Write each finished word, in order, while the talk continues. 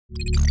ሰላም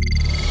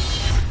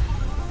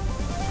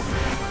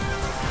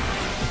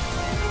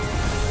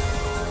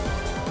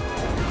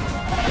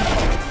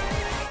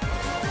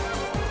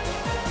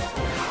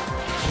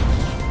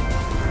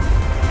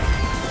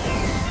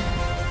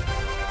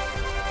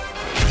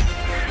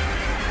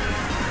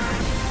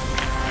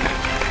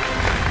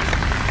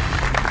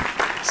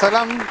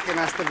ጤና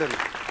ይስጥልን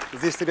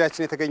እዚህ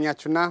ስቱዲያችን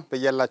የተገኛችሁና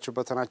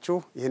በእያላችሁበት ሆናችሁ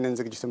ይህንን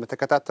ዝግጅት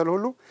የምትከታተሉ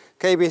ሁሉ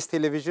ከኢቢኤስ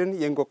ቴሌቪዥን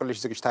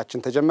የእንቆቅልሽ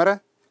ዝግጅታችን ተጀመረ።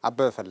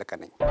 አበበ ፈለቀ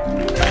ነኝ።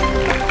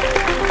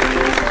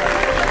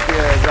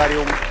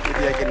 የዛሬው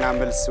ጥያቄና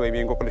መልስ ወይም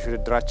የእንቆቅልሽ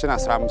ውድድራችን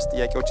 15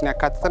 ጥያቄዎችን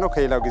ያካተተ ነው።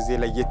 ከሌላው ጊዜ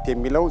ለየት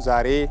የሚለው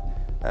ዛሬ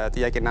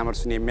ጥያቄና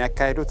መልሱን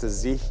የሚያካሂዱት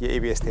እዚህ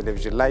የኢቢኤስ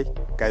ቴሌቪዥን ላይ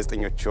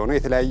ጋዜጠኞች ሆነው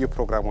የተለያዩ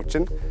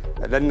ፕሮግራሞችን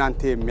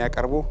ለእናንተ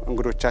የሚያቀርቡ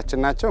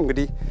እንግዶቻችን ናቸው።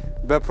 እንግዲህ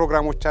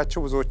በፕሮግራሞቻችሁ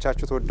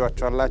ብዙዎቻችሁ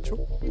ተወዷቸዋላችሁ።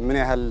 ምን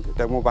ያህል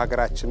ደግሞ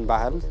በሀገራችን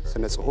ባህል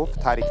ስነ ጽሁፍ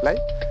ታሪክ ላይ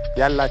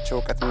ያላቸው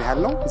ዕውቀት ምን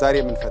ያህል ነው ዛሬ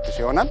የምንፈትሽ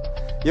ይሆናል።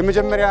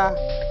 የመጀመሪያ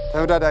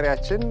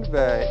ተወዳዳሪያችን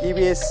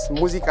በኢቢኤስ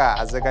ሙዚቃ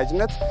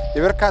አዘጋጅነት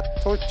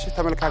የበርካቶች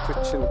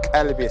ተመልካቾችን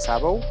ቀልብ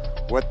የሳበው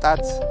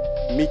ወጣት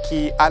ሚኪ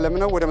አለም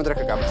ነው። ወደ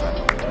መድረክ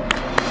ጋብዛለሁ።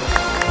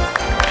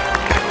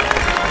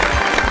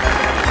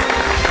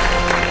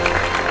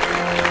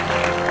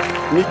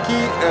 ሚኪ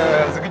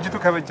ዝግጅቱ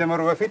ከመጀመሩ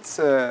በፊት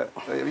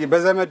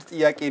በዘመድ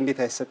ጥያቄ እንዴት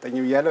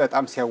አይሰጠኝም ይያለ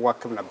በጣም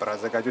ሲያዋክብ ነበር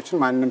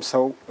አዘጋጆችን። ማንንም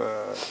ሰው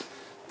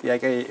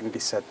ጥያቄ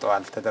እንዲሰጠው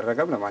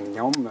አልተደረገም።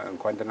 ለማንኛውም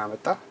እንኳን ደህና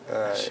መጣ።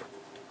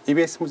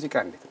 ኢቢኤስ ሙዚቃ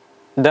እንዴት ነው?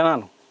 ደህና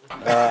ነው።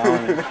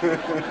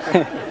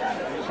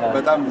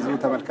 በጣም ብዙ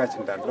ተመልካች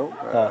እንዳለው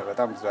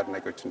በጣም ብዙ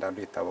አድናቂዎች እንዳሉ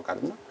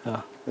ይታወቃልና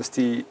እስቲ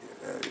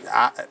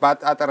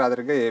አጠር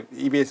አድርገህ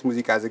ኢቢኤስ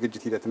ሙዚቃ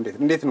ዝግጅት ሂደት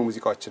እንዴት ነው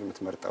ሙዚቃዎችን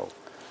የምትመርጠው?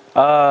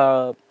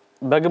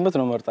 በግምት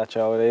ነው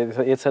መርጣቸው።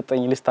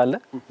 የተሰጠኝ ሊስት አለ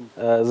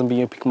ዝም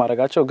ብዬ ፒክ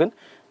ማድረጋቸው ግን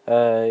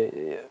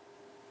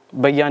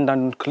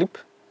በእያንዳንዱ ክሊፕ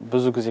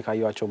ብዙ ጊዜ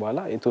ካየዋቸው በኋላ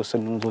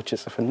የተወሰኑ ኖቶች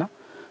ጽፍና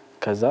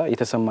ከዛ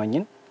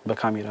የተሰማኝን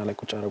በካሜራ ላይ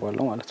ቁጭ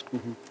አድርጓለሁ ማለት ነው።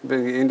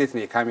 እንዴት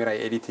ነው የካሜራ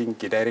ኤዲቲንግ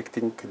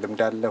የዳይሬክቲንግ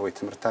ልምድ አለ ወይ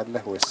ትምህርት አለ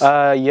ወይስ?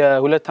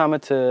 የሁለት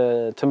አመት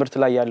ትምህርት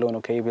ላይ ያለው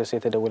ነው ከኢቢኤስ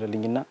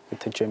የተደወለልኝና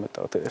እትቼ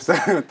የመጣሁት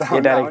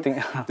የዳይሬክቲንግ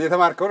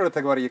የተማርከው ነው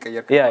ለተግባር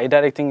እየቀየርክ? ያ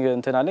የዳይሬክቲንግ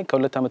እንትን አለኝ።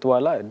 ከሁለት አመት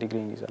በኋላ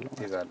ዲግሪ ይዛለሁ።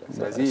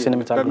 ስለዚህ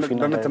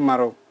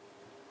በምትማረው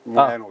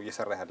ሙያ ነው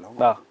እየሰራ ያለው።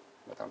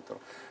 በጣም ጥሩ።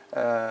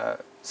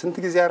 ስንት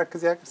ጊዜ አረክ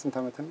እዚህ ሀገር? ስንት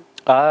አመት ነው?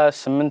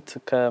 8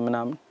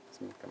 ከምናምን።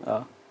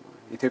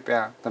 ኢትዮጵያ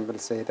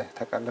ተንበልሰህ ሄደህ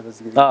ታውቃለህ?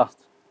 በዚህ ጊዜ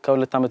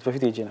ከሁለት አመት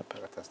በፊት ሄጄ ነበር።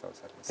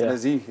 ታስታውሳለህ?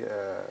 ስለዚህ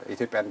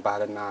ኢትዮጵያን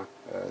ባህልና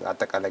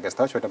አጠቃላይ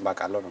ገጽታዎች በደንብ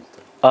አውቃለሁ ነው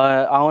የምትለው?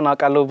 አሁን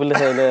አውቃለሁ ብለህ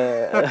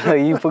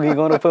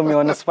ይጎንፎም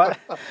የሆነ ስፋት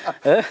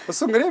እሱ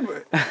እንግዲህ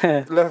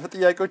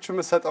ለጥያቄዎቹ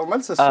የምትሰጠው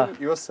መልስ እሱ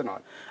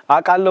ይወስነዋል።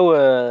 አውቃለሁ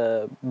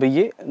ብዬ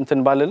እንትን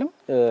ባልልም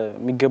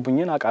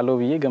የሚገቡኝን አውቃለሁ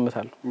ብዬ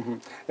ገምታለሁ።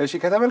 እሺ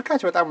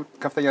ከተመልካች በጣም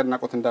ከፍተኛ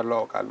አድናቆት እንዳለው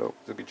አውቃለሁ።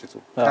 ዝግጅቱ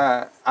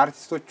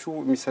ከአርቲስቶቹ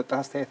የሚሰጠው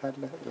አስተያየት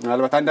አለ?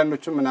 ምናልባት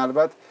አንዳንዶቹ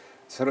ምናልባት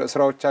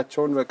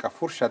ስራዎቻቸውን በቃ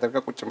ፉርሽ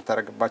አድርገው ቁጭ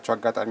የምታደርግባቸው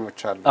አጋጣሚዎች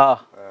አሉ።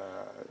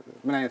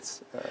 ምን አይነት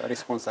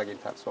ሪስፖንስ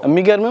አግኝታል?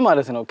 የሚገርም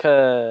ማለት ነው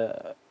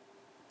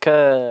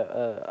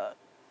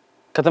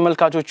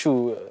ከተመልካቾቹ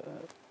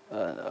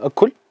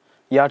እኩል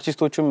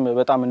የአርቲስቶቹም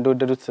በጣም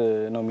እንደወደዱት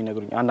ነው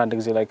የሚነግሩኝ። አንዳንድ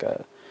ጊዜ ላይ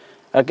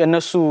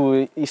እነሱ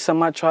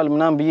ይሰማቸዋል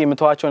ምናምን ብዬ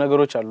የምተዋቸው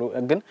ነገሮች አሉ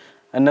ግን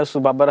እነሱ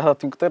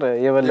ባበረታቱኝ ቁጥር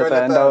የበለጠ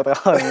እንዳወጣ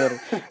ነው።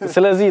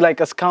 ስለዚህ ላይክ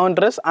እስካሁን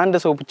ድረስ አንድ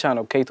ሰው ብቻ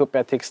ነው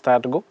ከኢትዮጵያ ቴክስት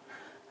አድርጎ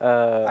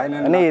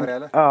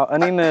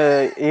እኔን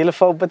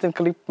የልፋውበትን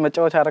ክሊፕ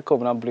መጫወት ያደረከው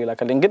ምናምን ብሎ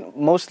ይላከልኝ። ግን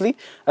ሞስትሊ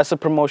as a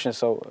promotion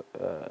so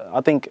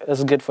I think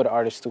it's good for the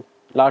artist too.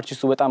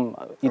 ለአርቲስቱ በጣም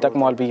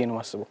ይጠቅመዋል ብዬ ነው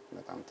የማስበው።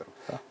 በጣም ጥሩ።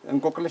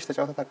 እንቆቅልሽ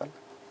ተጫውተህ ታውቃለህ?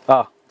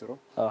 ጥሩ።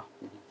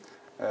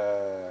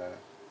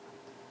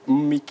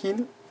 ሚኪን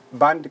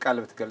በአንድ ቃል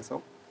ብትገልጸው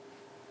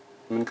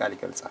ምን ቃል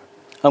ይገልጻል?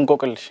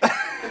 እንቆቅልሽ።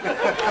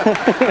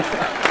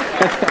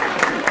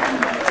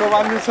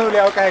 ማንም ሰው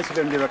ሊያውቅ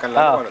አይችልም እንዴ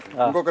በቀላሉ ማለት ነው።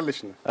 እንቆቅልሽ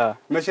ነው።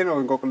 መቼ ነው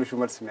እንቆቅልሹ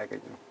መልስ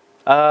የሚያገኘው?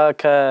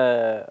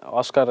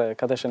 ከኦስካር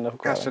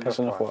ከተሸነፍኩ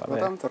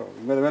በጣም ጥሩ።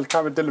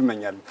 መልካም እድል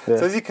እመኛለሁ።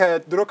 ስለዚህ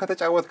ከድሮ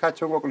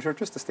ከተጫወትካቸው እንቆቅልሾች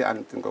ውስጥ እስቲ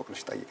አንድ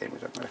እንቆቅልሽ ጠይቀኝ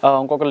መጀመሪያ።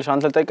 እንቆቅልሽ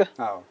አንተ ልጠይቅህ?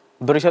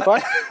 ብር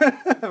ይሰጣል?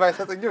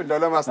 ባይሰጥኝም እንደው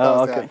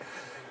ለማስታወስ ያህል።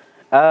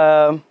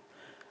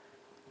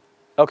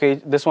 Okay,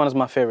 this one is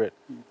my favorite.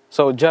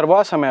 So ጀርባ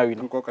ሰማያዊ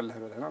ነው። እንቆቅልህ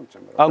ብለህ ነው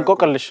የምትጀምረው?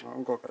 እንቆቅልሽ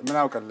ምን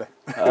አውቀልህ?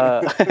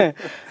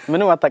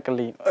 ምንም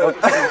አታውቅልኝ።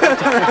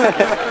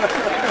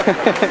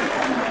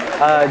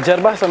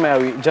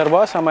 ጀርባ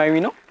ሰማያዊ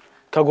ነው።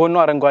 ከጎኑ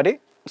አረንጓዴ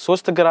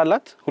 3 እግር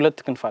አላት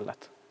 2 ክንፍ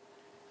አላት።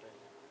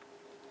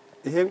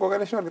 ይሄ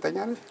እንቆቅልሽ ነው እርግጠኛ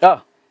ነህ?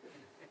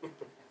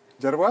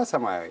 ጀርባ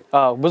ሰማያዊ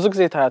ብዙ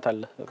ጊዜ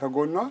ታያታለህ።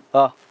 ከጎኗ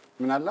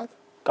ምን አላት?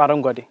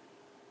 አረንጓዴ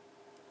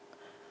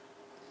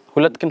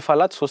 2 ክንፍ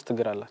አላት 3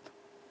 እግር አላት።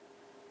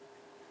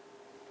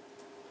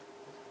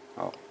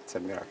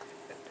 ሰሚራክ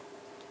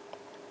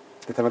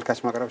ለተመልካች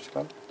ማቅረብ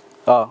ይችላል?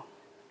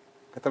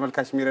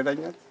 ከተመልካች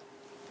የሚረዳኛል?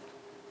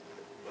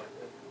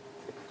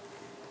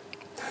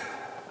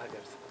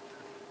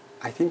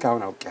 I think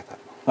አሁን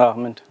አውቄያታለሁ።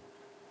 ምን?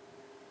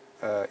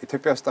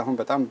 ኢትዮጵያ ውስጥ አሁን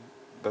በጣም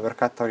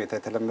በበርካታ ሁኔታ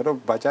የተለመደው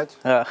ባጃጅ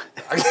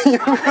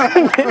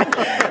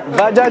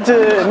ባጃጅ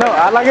ነው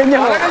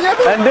አላገኘው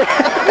እንዴ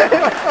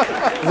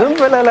ዝም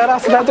ብለህ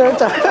ለራስ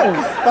ታጨውጫ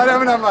ታዲያ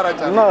ምን አማራጭ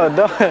አለ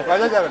ነው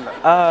ባጃጅ አይደለም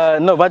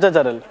ነው ባጃጅ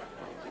አይደለም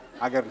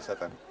አገር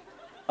ይሰጣል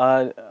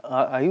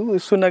አዩ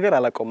እሱ ነገር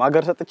አላቆም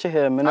አገር ሰጥቼ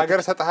ምን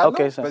አገር ሰጣሃለሁ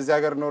በዚህ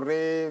አገር ኖሬ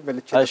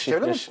በልቼ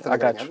ተሽብለ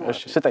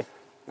እሺ ስጠኝ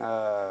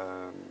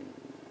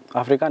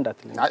አፍሪካ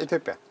እንዳትልኝ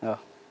ኢትዮጵያ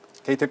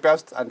ከኢትዮጵያ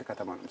ውስጥ አንድ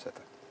ከተማ ነው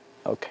የምሰጠው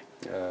ኦኬ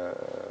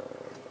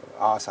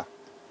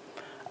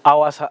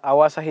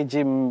አዋሳ ሄጄ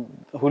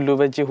ሁሉ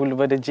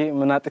በደጄ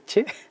ምን አጥቼ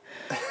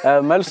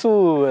መልሱ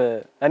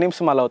እኔም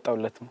ስም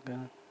አላወጣውለትም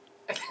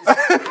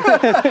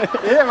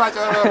ይሄ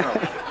ማጨረር ነው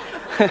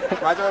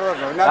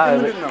እና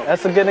ምንድን ነው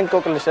እስገን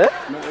እንቆቅልሽ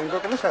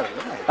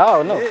አይደለም አዎ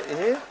ነው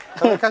ይሄ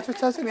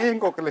ተመልካቾቻችን ይሄ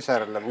እንቆቅልሽ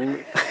አይደለም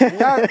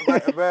እኛ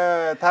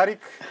በታሪክ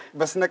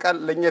በስነቃል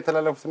ለኛ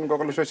የተላለፉትን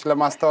እንቆቅልሾች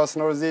ለማስተዋወስ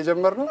ነው እዚህ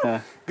የጀመርነው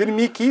ግን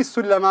ሚኪ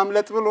እሱን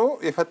ለማምለጥ ብሎ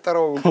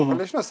የፈጠረው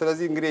እንቆቅልሽ ነው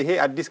ስለዚህ እንግዲህ ይሄ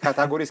አዲስ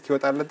ካታጎሪ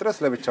እስኪወጣለት ድረስ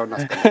ለብቻው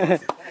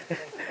እናስቀምጣለን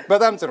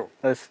በጣም ጥሩ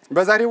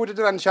በዛሬ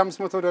ውድድር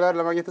 $1500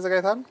 ለማግኘት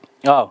ተዘጋጅታል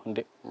አዎ እንዴ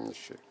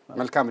እሺ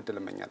መልካም እድል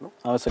እመኛለሁ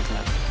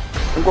አመሰግናለሁ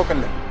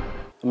እንቆቅልህ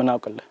ምን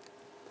አውቀለህ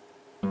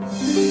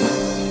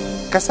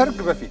ከሰርግ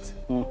በፊት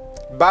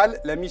ባል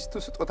ለሚስቱ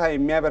ስጦታ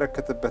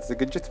የሚያበረክትበት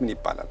ዝግጅት ምን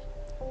ይባላል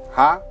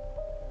ሀ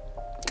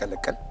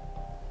ቅልቅል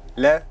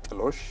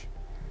ለጥሎሽ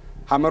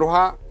ሐመሩሃ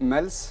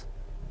መልስ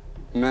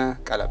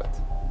መቀለበት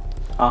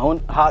አሁን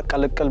ሀ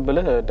ቅልቅል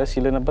ብለህ ደስ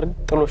ይል ነበር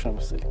ጥሎሽ ነው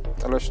መሰለኝ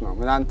ጥሎሽ ነው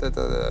ምን አንተ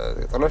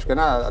ጥሎሽ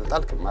ገና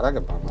አልጣልክም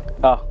አላገባም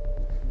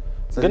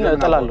ግን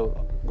እጥላለሁ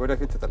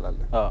ወደፊት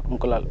ትጥላለህ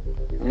እንቁላል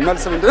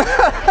መልስ ምንድነው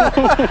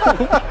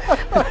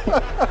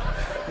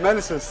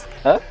መልስስ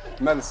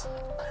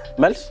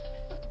መልስ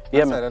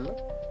የምን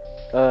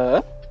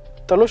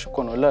ጥሎሽ እኮ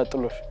ነው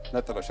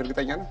ለጥሎሽ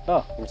እርግጠኛ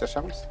ነህ የመጨረሻ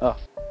መልስ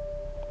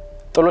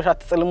ጥሎሽ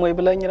አትጥልም ወይ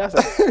ብለኝ ራስ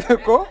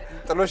እኮ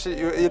ጥሎሽ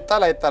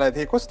ይጣላ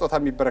ይሄ እኮ ስጦታ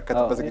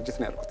የሚበረከትበት ዝግጅት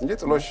ነው ያልኩት እንጂ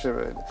ጥሎሽ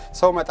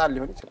ሰው መጣል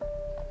ሊሆን ይችላል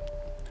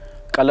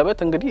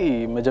ቀለበት እንግዲህ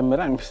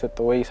መጀመሪያ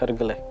የሚሰጠው ወይ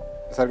ሰርግ ላይ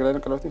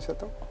ነው ቀለበት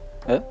የሚሰጠው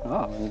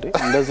እንዴ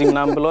እንደዚህ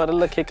ምናምን ብለው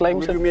አይደለ ኬክ ላይ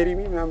የሚሰጠው ሜሪ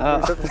ሚ ምናምን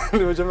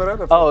የሚሰጠው መጀመሪያ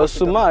ነው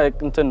እሱማ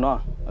እንትን ነው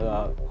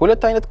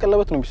ሁለት አይነት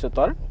ቀለበት ነው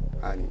የሚሰጠው አይደል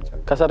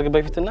ከሰርግ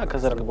በፊትና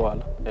ከሰርግ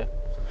በኋላ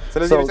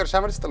ስለዚህ የመጨረሻ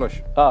መልስ ጥሎሽ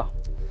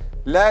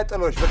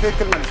ለጥሎሽ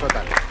በትክክል መልስ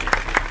ወጣል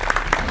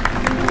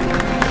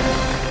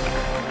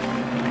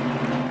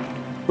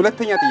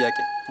ሁለተኛ ጥያቄ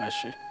እሺ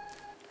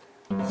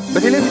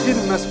በቴሌቪዥን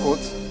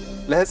መስኮት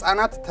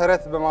ለህፃናት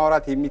ተረት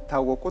በማውራት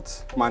የሚታወቁት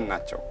ማን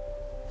ናቸው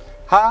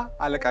ሀ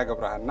አለቃ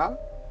ገብረሃና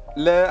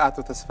ለአቶ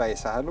ተስፋዬ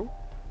ሳህሉ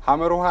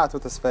ሐመሩሃ አቶ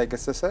ተስፋዬ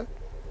ገሰሰ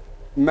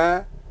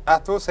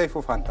አቶ ሰይፉ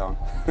ፋንታውን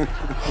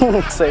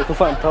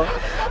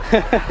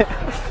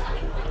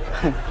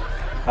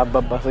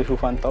አባባ ሰይፉ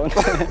ፋንታውን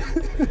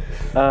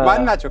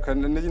ማን ናቸው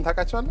እነዚህን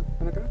ታውቃቸዋለህ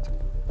በነገራችን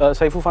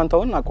ሰይፉ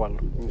ፋንታውን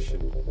አውቀዋለሁ እሺ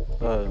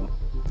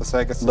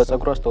ተስፋዬ ገሰሰ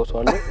በፀጉሩ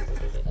አስተዋውቀዋለሁ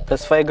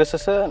ተስፋዬ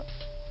ገሰሰ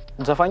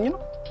ዘፋኝ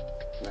ነው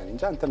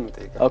እንጃ አንተ ነው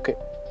ጠይቀህ ኦኬ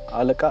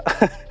አለቃ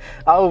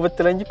አው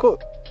በትለኝ እኮ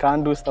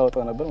ከአንዱ ውስጥ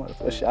አወጣው ነበር ማለት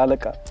ነው እሺ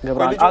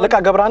አለቃ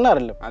ገብረሃና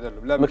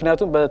አይደለም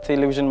ምክንያቱም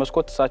በቴሌቪዥን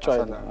መስኮት እሳቸው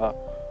አይደለም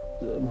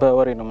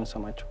በወሬ ነው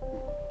የምንሰማቸው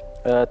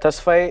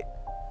ተስፋዬ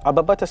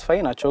አባባ ተስፋዬ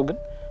ናቸው ግን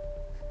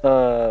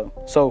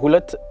ሰው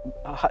ሁለት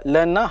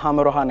ለና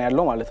ሐመሩሃ ነው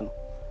ያለው ማለት ነው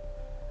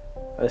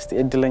እስቲ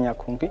እድለኛ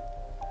ኮንኩ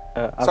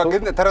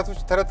ግን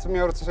ተረት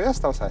የሚያወሩት ሰው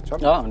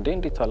ያስታውሳቸዋል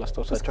እንዴት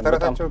አላስታውሳቸውም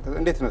ተረታቸው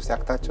እንዴት ነው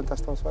ሲያክታቸውን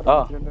ታስታውሳለህ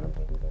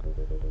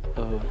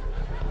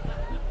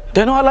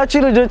ደህና ዋላችሁ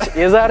ልጆች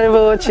የዛሬ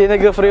በዎች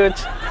የነገ ፍሬዎች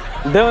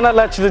ደህና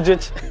ዋላችሁ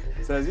ልጆች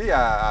ስለዚህ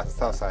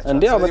አስታውሳቸው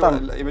እንዴ በጣም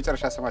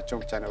የመጨረሻ ስማቸው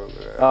ብቻ ነው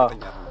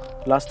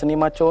ላስት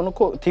ኔማቸውን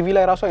እኮ ቲቪ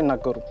ላይ ራሱ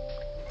አይናገሩም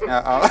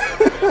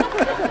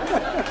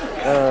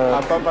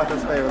አባባ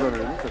ተስፋዬ ብሎ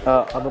ነው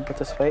አባባ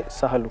ተስፋዬ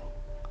ሳህሉ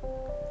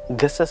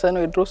ገሰሰ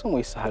ነው የድሮስም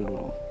ወይ ሳህሉ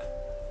ነው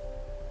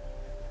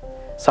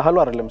ሳህሉ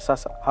አይደለም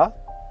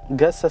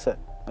ገሰሰ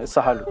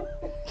ሳህሉ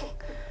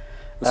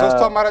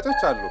ሶስቱ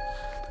አማራጮች አሉ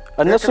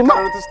እነሱማ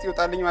ውስጥ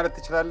ይወጣልኝ ማለት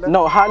ትችላለህ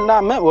ነው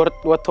ሃናመ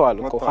ወጥተዋል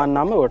እኮ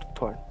ሃናመ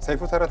ወጥተዋል ሰይፉ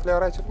ተረት ላይ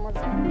ወራ ይችላል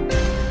ማለት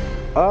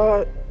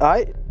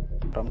አይ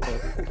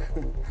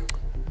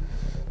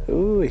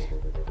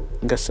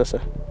ገሰሰ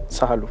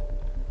ሳህሉ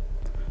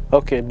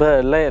ኦኬ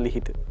በላይ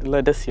ልሂድ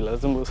ለደስ ይላል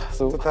ዝም ብሎ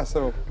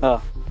ታስበው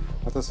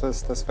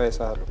ተስፋዬ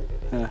ሳህሉ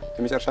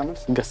የመጨረሻ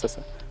መልስ ገሰሰ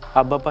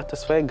አባባ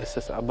ተስፋዬ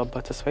ገሰሰ አባባ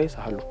ተስፋዬ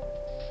ሳህሉ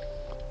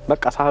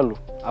በቃ ሳህሉ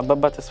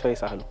አባባ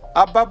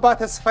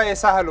ተስፋዬ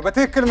ሳህሉ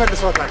በትክክል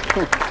መልሶታል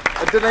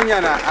እድለኛ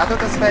ነህ አቶ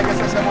ተስፋዬ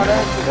ገሰሰ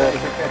ማለት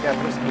በኢትዮጵያ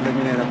ቲያትር ውስጥ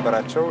ለሚና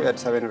የነበራቸው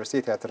የአዲስ አበባ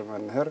ዩኒቨርሲቲ ቲያትር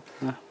መምህር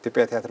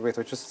ኢትዮጵያ ቲያትር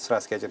ቤቶች ውስጥ ስራ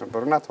አስኪያጅ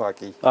ነበሩና ታዋቂ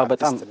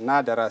አርቲስትና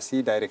ደራሲ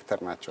ዳይሬክተር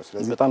ናቸው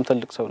ስለዚህ በጣም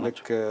ትልቅ ሰው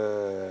ናቸው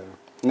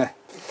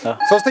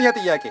ሶስተኛ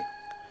ጥያቄ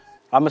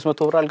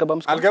 500 ብር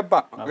አልገባም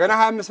ገና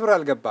 25 ብር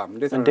አልገባም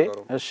እንዴት ነው ነገሩ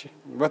እሺ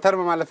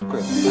በተርም ማለፍ እኮ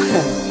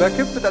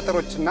በክብ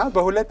ጠጠሮችና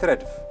በሁለት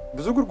ረድፍ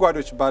ብዙ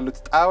ጉድጓዶች ባሉት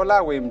ጣውላ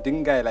ወይም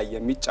ድንጋይ ላይ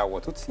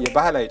የሚጫወቱት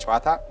የባህላዊ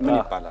ጨዋታ ምን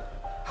ይባላል?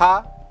 ሀ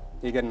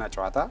የገና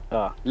ጨዋታ፣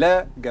 ለ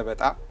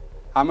ገበጣ፣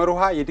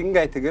 ሐመሩሃ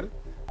የድንጋይ ትግል፣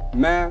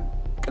 መ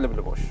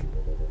ቅልብልቦሽ።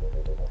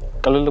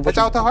 ቅልብልቦሽ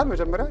ተጫውተዋል?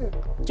 መጀመሪያ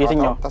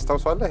የትኛው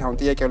ታስታውሳለህ? አሁን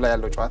ጥያቄው ላይ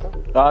ያለው ጨዋታ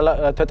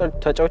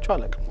ተጫውቼው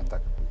አላውቅም።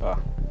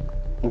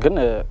 ግን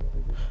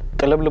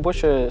ቅልብልቦሽ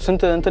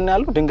ስንት እንትን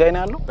ያለው ድንጋይ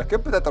ነው ያለው?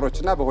 በክብ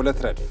ጠጠሮችና በሁለት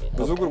ረድፍ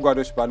ብዙ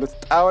ጉድጓዶች ባሉት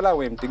ጣውላ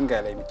ወይም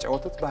ድንጋይ ላይ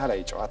የሚጫወቱት ባህላዊ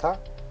ጨዋታ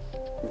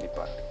ምን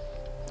ይባላል?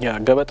 ያ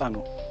ገበጣ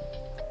ነው።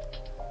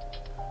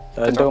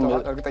 እንደውም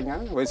እርግጠኛ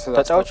ነኝ ወይስ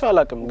ተጫውቼው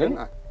አላውቅም። ግን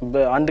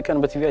በአንድ ቀን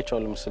በቲቪ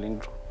አይቼዋለሁ መሰለኝ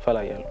ድሮ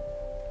ፈላያለ።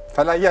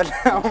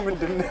 አሁን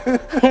ምንድነው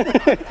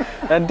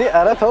እንዴ?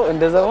 ኧረ ተው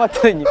እንደዛማ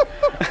አትለኝ።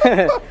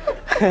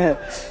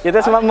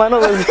 የተስማማ ነው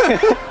በዚህ።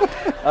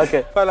 ኦኬ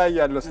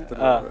ፈላያለው ስትል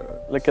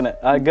ልክ ነህ።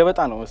 ገበጣ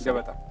ነው መሰለኝ።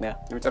 ገበጣ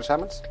የመጨረሻ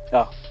መልስ?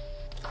 አዎ።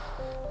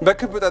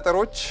 በክብ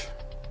ጠጠሮች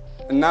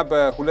እና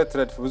በሁለት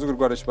ረድፍ ብዙ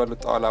ጉድጓዶች ባሉት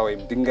ጣውላ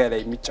ወይም ድንጋይ ላይ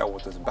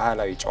የሚጫወቱት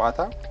ባህላዊ ጨዋታ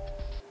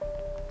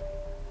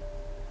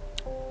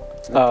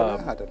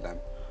አይደለም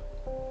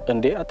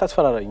እንዴ?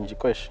 አታስፈራራኝ እንጂ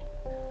ቆይሽ።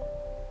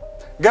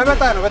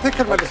 ገበጣ ነው።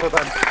 በትክክል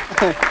መልሶታል።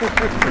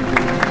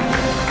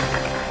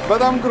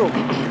 በጣም ግሩም።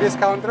 እንግዲህ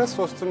እስካሁን ድረስ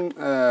ሶስቱን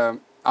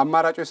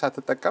አማራጮች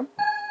ሳትጠቀም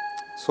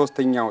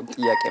ሶስተኛው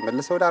ጥያቄ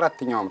መልሰው ወደ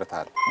አራተኛው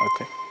አምርተሃል። ኦኬ።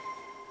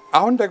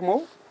 አሁን ደግሞ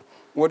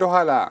ወደ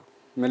ኋላ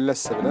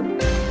መለስ ብለን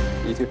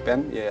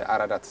የኢትዮጵያን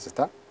የአራዳ ትዝታ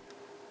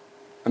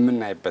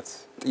የምናይበት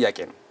ጥያቄ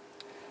ነው።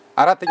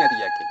 አራተኛ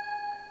ጥያቄ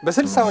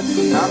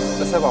በ60ዎቹና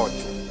በ70ዎቹ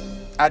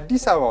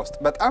አዲስ አበባ ውስጥ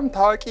በጣም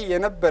ታዋቂ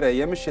የነበረ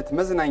የምሽት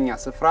መዝናኛ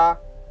ስፍራ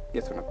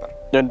የቱ ነበር?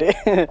 እንዴ?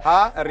 ሀ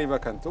እሪ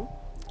በከንቱ፣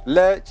 ለ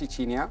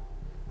ቺቺኒያ፣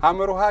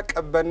 ሐመሩሃ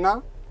ቀበና፣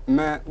 መ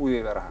ውቤ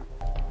በረሃ።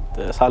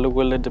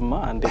 ሳልወለድማ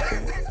እንዴት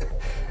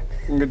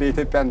እንግዲህ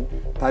የኢትዮጵያን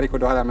ታሪክ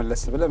ወደ ኋላ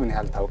መለስ ብለህ ምን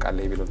ያህል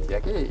ታውቃለህ የሚለው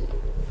ጥያቄ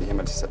ይሄ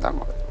መልስ ይሰጣል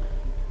ማለት ነው።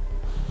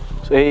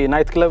 ይሄ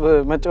ናይት ክለብ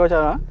መጫወቻ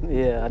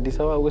የአዲስ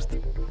አበባ ውስጥ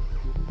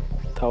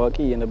ታዋቂ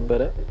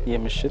የነበረ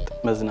የምሽት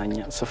መዝናኛ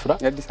ስፍራ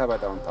የአዲስ አበባ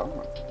ዳውንታውን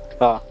ማለት ነው።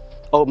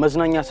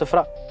 መዝናኛ ስፍራ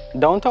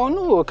ዳውንታውን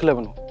ነው ክለብ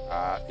ነው?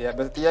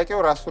 በጥያቄው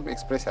ራሱን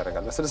ኤክስፕሬስ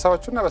ያደርጋል።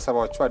 በ60ዎቹና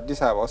በ70ዎቹ አዲስ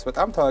አበባ ውስጥ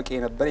በጣም ታዋቂ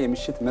የነበረ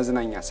የምሽት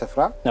መዝናኛ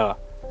ስፍራ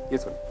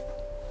የቱ ነው?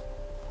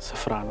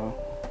 ስፍራ ነው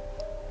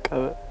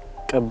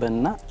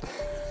ቀበና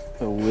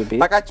ውቤ።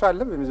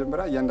 ታውቃቸዋለህ?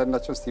 በመጀመሪያ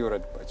እያንዳንዳቸው እስቲ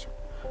ይወረድባቸው።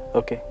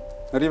 ኦኬ።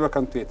 እሪ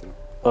በከንቱ የት ነው?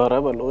 ኧረ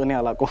በለው እኔ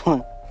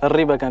አላውቀውም። እሪ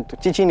በከንቱ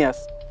ቺቺኒያስ?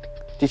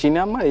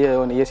 ቺቺኒያማ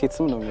የሆነ የሴት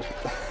ስም ነው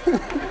የሚመስለው።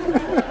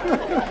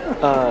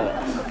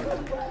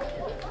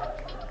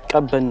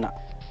 ቀበና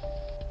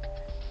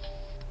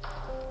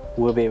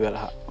ውቤ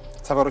በረሃ።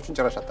 ሰፈሮቹን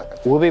ጭራሽ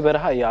አታውቃቸው? ውቤ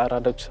በረሃ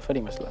የአራዳዎች ሰፈር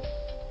ይመስላል።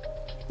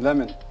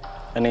 ለምን?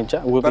 እኔ እንጃ።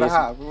 ውቤ በረሃ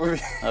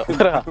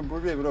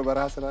ውቤ ብሎ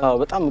በረሃ ስላለ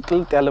በጣም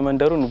ቅልጥ ያለ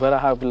መንደሩን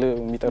በረሃ ብለው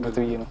የሚጠሩት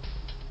ብዬ ነው።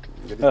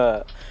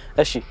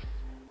 እሺ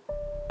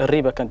እሪ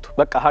በከንቱ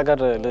በቃ ሀገር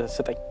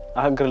ልስጠኝ።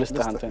 ሀገር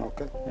ልስጥህ አንተ ነው።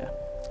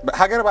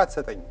 ሀገር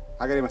ባትሰጠኝ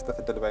ሀገር የመስጠት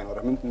እድል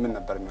ባይኖርህ ምን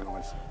ነበር የሚሆነው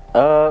ማለት ነው?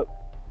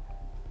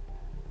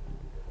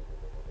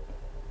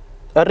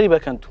 እሪ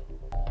በከንቱ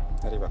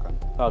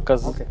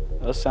ከዛ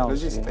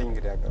ስለዚህ ስጠኝ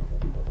እንግዲህ ሀገር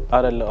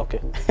አይደለ? ኦኬ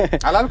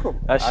አላልኩም።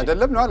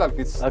 አይደለም ነው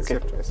አላልኩት።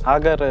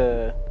 ሀገር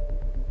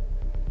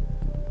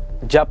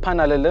ጃፓን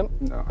አይደለም?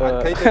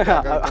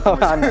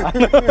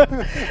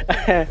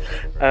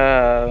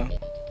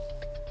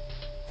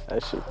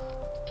 እሺ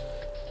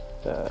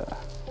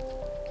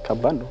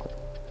ከባድ ነው።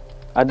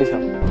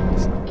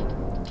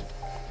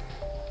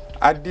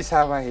 አዲስ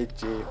አበባ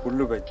ሄጄ ሁሉ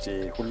በጄ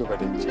ሁሉ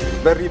በደጄ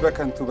በሪ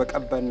በከንቱ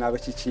በቀበና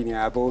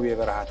በቺቺኒያ በውቤ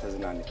በረሃ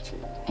ተዝናንቼ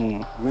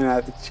ምን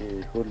አጥቼ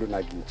ሁሉን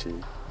አግኝቼ።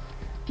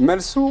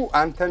 መልሱ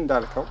አንተ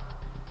እንዳልከው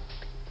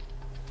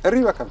እሪ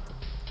በከንቱ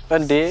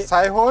እንዴ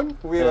ሳይሆን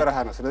ውቤ በረሃ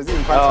ነው። ስለዚህ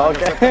እንኳን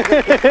ኦኬ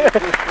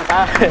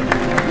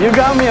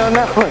ይጋም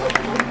ነው።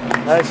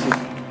 እሺ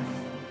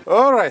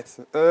ኦልራይት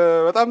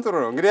በጣም ጥሩ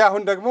ነው። እንግዲህ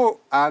አሁን ደግሞ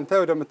አንተ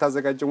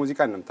ወደምታዘጋጀው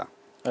ሙዚቃ እንምጣ።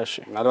 እሺ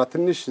ምናልባት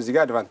ትንሽ እዚህ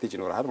ጋር አድቫንቴጅ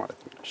ይኖርሃል ማለት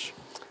ነው። እሺ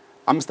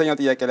አምስተኛው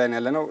ጥያቄ ላይ ነው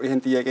ያለነው። ይሄን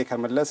ጥያቄ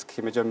ከመለስክ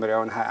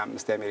የመጀመሪያውን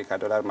 25 የአሜሪካ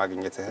ዶላር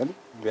ማግኘትህን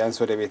ቢያንስ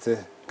ወደ ቤትህ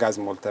ጋዝ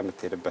ሞልተህ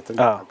የምትሄድበትን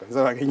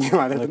ገንዘብ አገኘ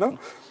ማለት ነው።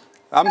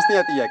 አምስተኛ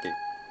ጥያቄ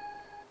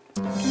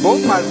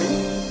ቦብ ማርሊ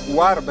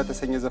ዋር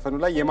በተሰኘ ዘፈኑ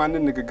ላይ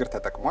የማንን ንግግር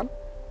ተጠቅሟል?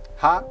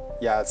 ሀ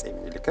የአጼ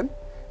ምኒልክን፣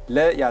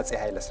 ለ የአጼ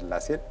ኃይለ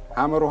ሥላሴን፣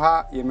 ሐመሩሃ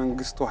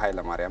የመንግስቱ ኃይለ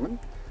ማርያምን፣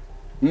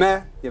 መ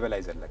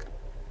የበላይ ዘለቀን።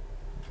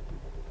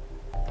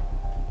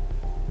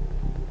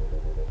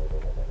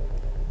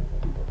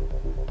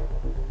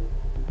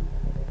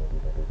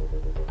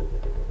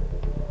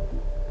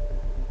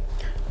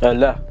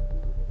 ላ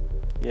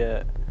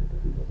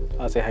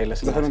የአጼ ኃይለ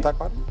ሥላሴ ዘፈኑን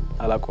ታውቀዋለህ?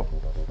 አላውቀውም።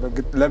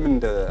 ለምን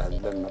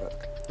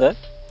መረጥክ?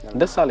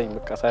 ደስ አለኝ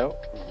በቃ ሳየው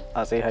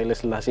አጼ ኃይለ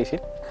ሥላሴ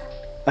ሲል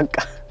በቃ።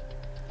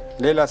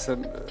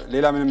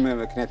 ሌላ ምንም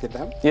ምክንያት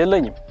የለህም?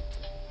 የለኝም።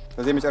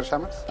 በዚህ መጨረሻ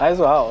መልስ?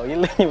 አይዞህ። አዎ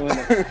የለኝም።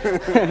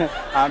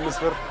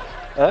 5 ብር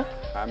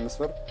 5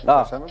 ብር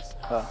መጨረሻ መልስ?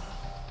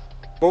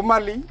 ቦብ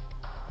ማርሊ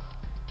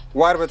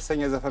ዋር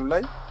በተሰኘ ዘፈኑ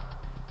ላይ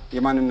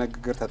የማንን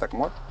ንግግር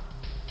ተጠቅሟል?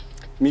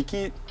 ሚኪ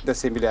ደስ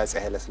የሚል የአፄ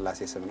ኃይለ ሥላሴ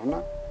ስም ነውና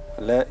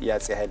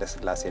ለያፄ ኃይለ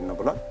ሥላሴ ነው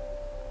ብሏል።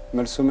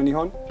 መልሱ ምን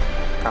ይሆን?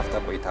 ካፍታ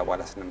ቆይታ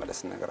በኋላ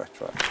ስንመለስ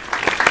እንነግራችኋለን።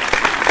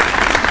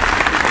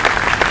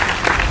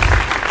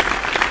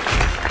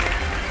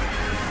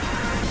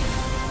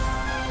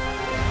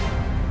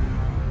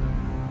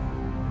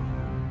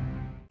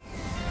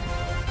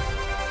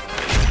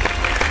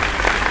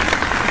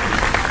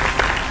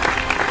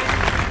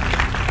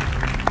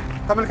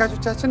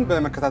 ተመልካቾቻችን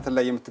በመከታተል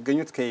ላይ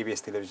የምትገኙት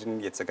ከኢቢኤስ ቴሌቪዥን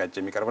እየተዘጋጀ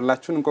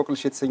የሚቀርብላችሁን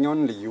እንቆቅልሽ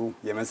የተሰኘውን ልዩ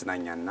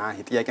የመዝናኛና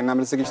የጥያቄና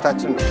መልስ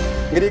ዝግጅታችን ነው።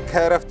 እንግዲህ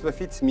ከእረፍት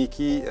በፊት ሚኪ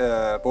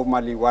ቦብ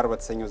ማርሊ ዋር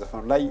በተሰኘው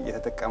ዘፈኑ ላይ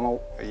የተጠቀመው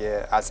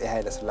የአፄ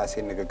ኃይለ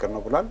ሥላሴ ንግግር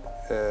ነው ብሏል።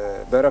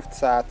 በእረፍት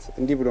ሰዓት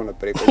እንዲህ ብሎ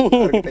ነበር የቆየው።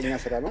 እርግጠኛ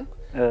ስላልሆንኩ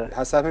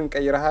ሐሳብን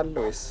ቀይረሃል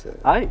ወይስ?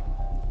 አይ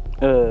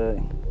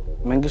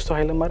መንግስቱ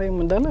ኃይለ ማርያም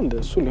እንዳለ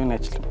እሱ ሊሆን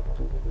አይችልም።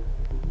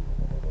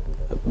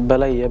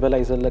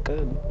 የበላይ ዘለቀ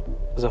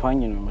ዘፋኝ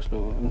ነው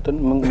የሚመስለው። እንትን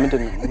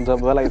ምንድነው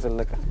በላይ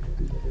ዘለቀ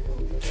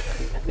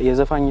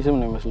የዘፋኝ ስም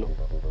ነው የሚመስለው።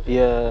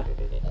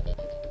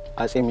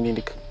 የአፄ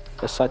ሚኒሊክ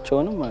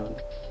እሳቸውንም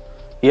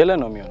የለ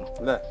ነው የሚሆነው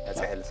ለአፄ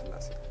ኃይለ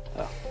ሥላሴ።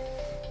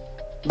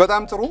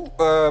 በጣም ጥሩ።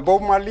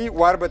 ቦብ ማርሊ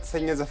ዋር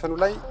በተሰኘ ዘፈኑ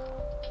ላይ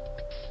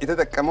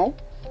የተጠቀመው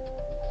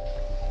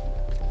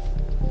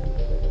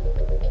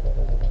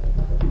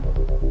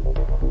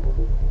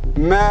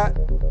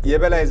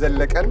የበላይ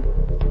ዘለቀን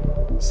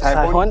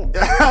ሳይሆን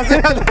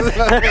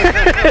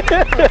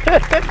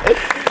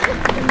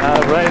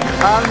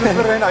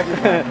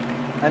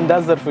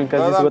እንዳዘርፉኝ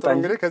ከዚህ ወጣ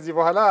እንግዲህ ከዚህ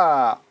በኋላ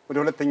ወደ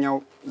ሁለተኛው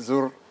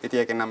ዙር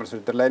የጥያቄና መልስ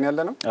ውድድር ላይ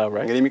ያለነው።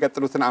 እንግዲህ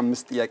የሚቀጥሉትን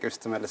 5 ጥያቄዎች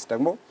ስትመልስ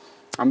ደግሞ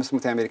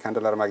 500 የአሜሪካን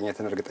ዶላር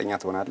ማግኘትን እርግጠኛ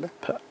ትሆናለህ።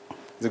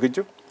 ዝግጁ?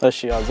 እሺ፣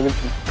 ያው ዝግጁ።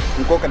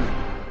 እንቆቅልህ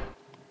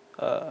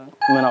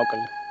ምን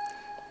አውቅልህ?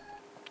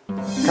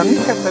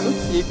 ከሚከተሉት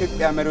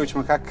የኢትዮጵያ መሪዎች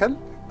መካከል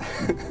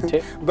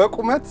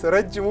በቁመት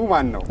ረጅሙ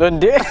ማን ነው?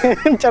 እንዴ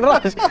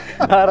ጭራሽ!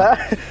 አራ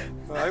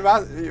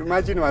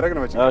ኢማጂን ማድረግ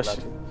ነው ጭራሽ።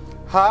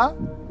 ሀ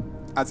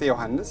አፄ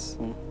ዮሐንስ፣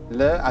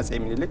 ለ አፄ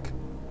ሚኒሊክ፣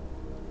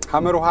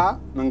 ሐመሩሃ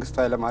መንግስቱ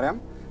ኃይለ ማርያም፣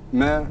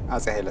 መ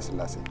አፄ ኃይለ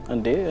ሥላሴ።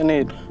 እንዴ እኔ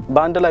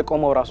በአንድ ላይ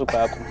ቆመው ራሱ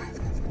ካያቁም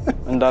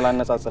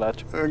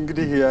እንዳላነጻጽራቸው።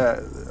 እንግዲህ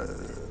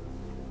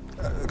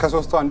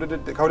ከሶስቱ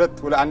ከሁለት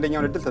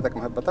አንደኛውን እድል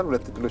ተጠቅመህበታል።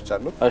 2 እድሎች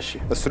አሉ። እሺ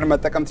እሱንም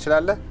መጠቀም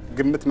ትችላለህ።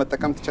 ግምት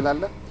መጠቀም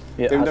ትችላለህ።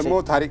 ወይም ደግሞ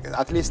ታሪክ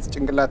አትሊስት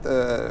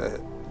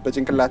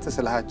በጭንቅላት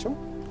ስለሃቸው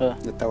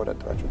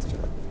ልታወዳድራቸው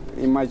ትችላለህ።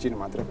 ኢማጂን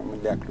ማድረግ ምን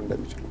ሊያክሉ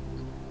እንደሚችሉ።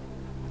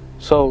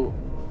 ሰው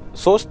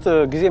 3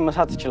 ጊዜ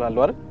መሳት ይችላል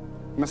አይደል?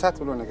 መሳት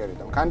ብሎ ነገር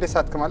የለም። ከአንዴ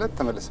ሳትክ ማለት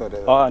ተመልሰው ወደ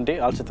እንዴ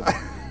አልስትም።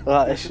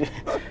 እሺ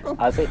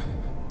አፄ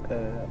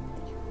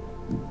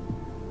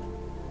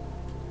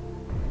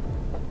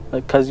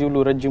ከዚህ ሁሉ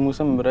ረጅሙ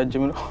ስም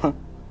ረጅም ነው።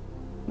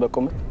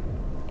 በቁመት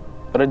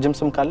ረጅም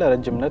ስም ካለ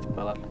ረጅምነት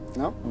ይባላል።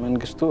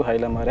 መንግስቱ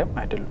ኃይለ ማርያም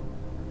አይደሉም።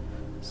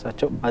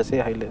 እሳቸው አፄ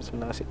ኃይለ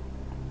ሥላሴ።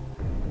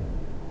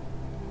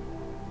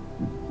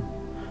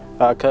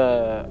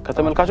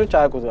 ከተመልካቾች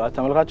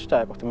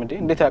አያውቁትም እንዴ?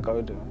 እንዴት ያውቃው?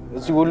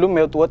 እዚህ ሁሉም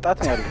ወጣት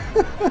ነው ያለው።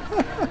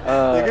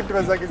 የግድ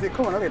በዛ ጊዜ እኮ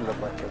መኖር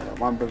የለባቸው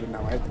ማንበብና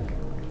ማየት።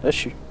 እሺ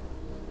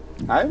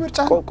አይ ምርጫ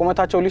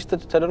ቁመታቸው ሊስት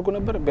ተደርጎ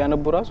ነበር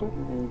ቢያነቡ ራሱ።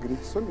 እንግዲህ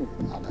እሱን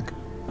አላውቅም።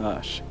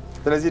 እሺ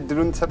ስለዚህ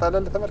እድሉን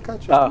ትሰጣለህ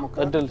ለተመልካች?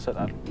 እድል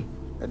እሰጣለሁ።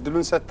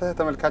 እድሉን ሰጥተህ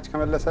ተመልካች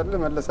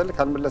ከመለሰልህ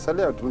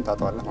ካልመለሰልህ ያው እድሉን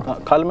ታጣዋለህ ማለት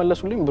ነው።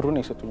 ካልመለሱልኝ ብሩን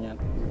ይሰጡኛል።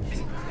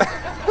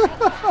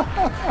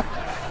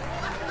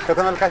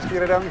 ከተመልካች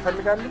ሊረዳም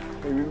ይፈልጋል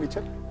ወይም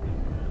የሚችል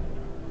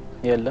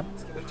የለም።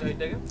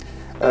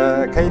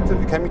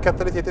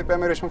 ከሚከተሉት የኢትዮጵያ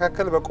መሪዎች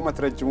መካከል በቁመት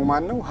ረጅሙ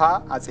ማን ነው? ሀ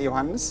አፄ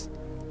ዮሐንስ፣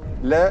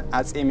 ለ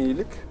አፄ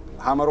ሚኒሊክ፣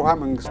 ሐመሩሃ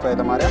መንግስቱ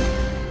ኃይለ ማርያም፣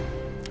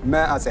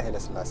 መ አፄ ኃይለ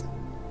ሥላሴ።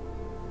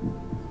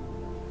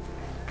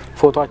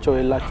 ፎቶአቸው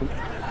የላችሁ?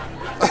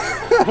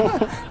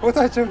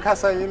 ፎቶአቸውን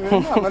ካሳየንና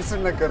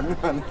መልሱን ነገርን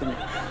ማለት ነው።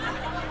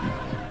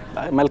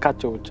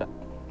 መልካቸው ብቻ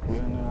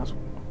ራሱ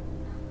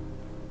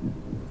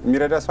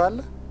የሚረዳ ሰው አለ?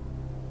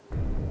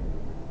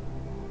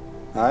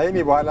 አይ እኔ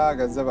በኋላ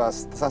ገንዘብ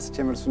ተሳስቼ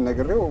መልሱን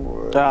ነግሬው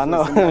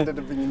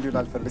እንደድብኝ እንዲል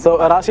አልፈልግም። ሰው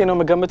ራሴ ነው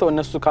የምገምተው።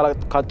 እነሱ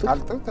ካጡት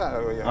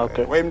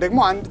ወይም ደግሞ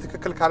አንድ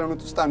ትክክል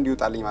ካልሆኑት ውስጥ አንዱ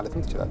ይወጣልኝ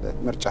ማለትም ትችላለህ፣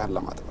 ምርጫህን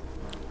ለማጥበብ።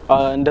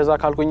 እንደዛ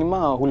ካልኩኝማ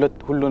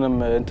ሁሉንም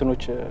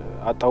እንትኖች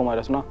አጣው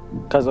ማለት ነው።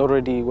 ከዛ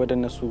ኦሬዲ ወደ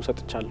እነሱ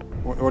ሰጥቻለሁ።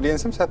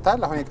 ኦዲየንስም ሰጥታል።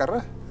 አሁን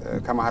የቀረህ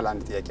ከመሀል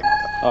አንድ ጥያቄ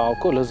ማውጣት።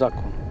 እኮ ለዛ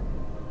እኮ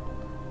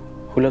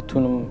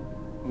ሁለቱንም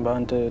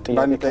በአንድ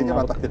ጥያቄ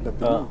ማውጣት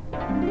የለብኝም።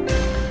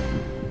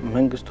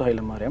 መንግስቱ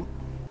ኃይለ ማርያም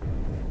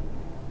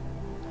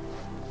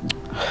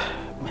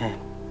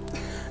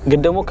ግን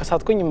ደግሞ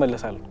ከሳትኩኝ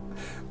ይመለሳል።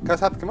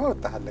 ከሳትክማ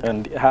ወጣሃል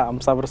እንዴ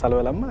 50 ብር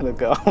ሳልበላማ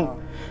ለጋ።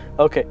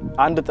 ኦኬ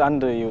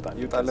አንድ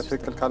ይወጣል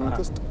ትክክል ካልሆነ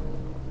ውስጥ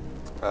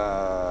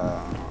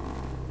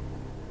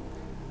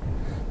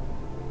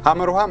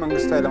ሐመሩሃ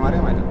መንግስቱ ኃይለ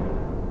ማርያም አይደለም።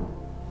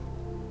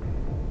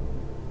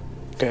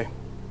 ኦኬ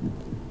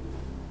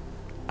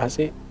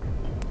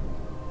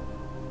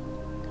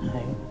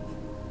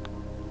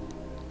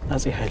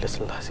አፄ ኃይለ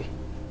ሥላሴ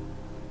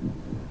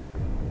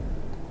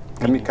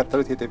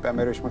ከሚከተሉት የኢትዮጵያ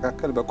መሪዎች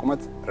መካከል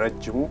በቁመት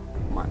ረጅሙ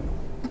ማን ነው?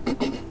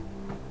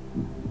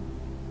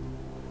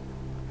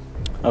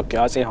 ኦኬ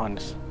አጼ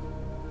ዮሐንስ።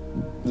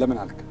 ለምን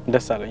አልክ?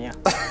 ደስ አለኝ።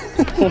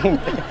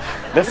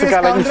 ደስ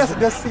ካለኝ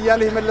ደስ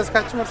እያለ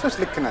የመለስካቸው መልሶች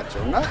ልክ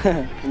ናቸውና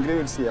እንግዲህ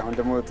መልስ አሁን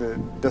ደግሞ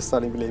ደስ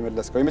አለኝ ብለህ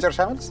የመለስከው የመጨረሻ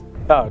መልስ?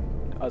 አዎ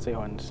አጼ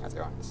ዮሐንስ። አጼ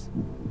ዮሐንስ።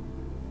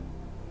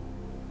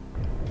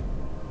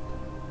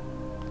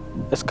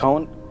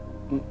 እስካሁን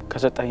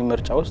ከሰጠኸኝ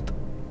ምርጫ ውስጥ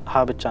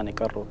ሀ ብቻ ነው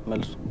የቀረው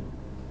መልሱ።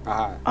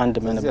 አንድ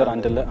ምን ነበር?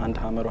 አንድ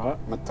ሐመር ውሃ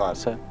መጥተዋል።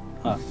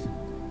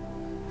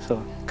 ሰው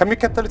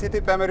ከሚከተሉት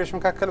የኢትዮጵያ መሪዎች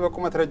መካከል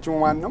በቁመት ረጅሙ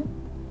ማን ነው?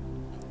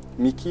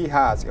 ሚኪ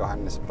ሀ አጼ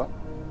ዮሐንስ ብሏል።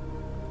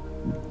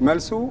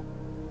 መልሱ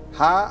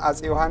ሀ አጼ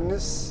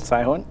ዮሐንስ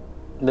ሳይሆን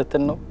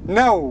ልትን ነው።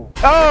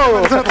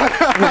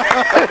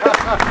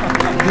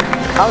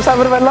 50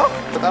 ብር በላው።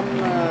 በጣም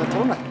ጥሩ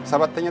ነው።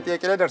 7ኛ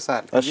ጥያቄ ላይ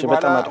ደርሰሃል። እሺ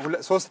በጣም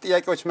 3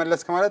 ጥያቄዎች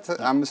መለስክ ማለት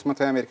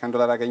 500 የአሜሪካን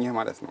ዶላር አገኘህ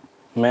ማለት ነው።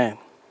 ማን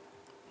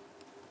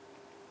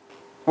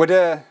ወደ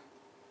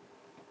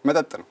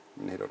መጠጥ ነው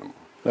የምንሄደው ደግሞ።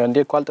 እንዴ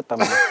እኮ አልጠጣም።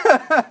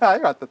 አይ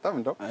አልጠጣም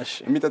እንደው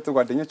የሚጠጡ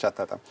ጓደኞች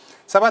አታጣም።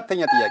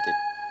 7ኛ ጥያቄ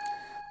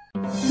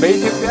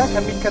በኢትዮጵያ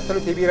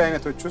ከሚከተሉት የቢራ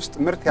አይነቶች ውስጥ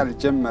ምርት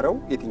ያልጀመረው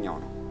የትኛው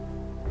ነው?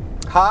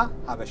 ሀ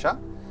ሀበሻ፣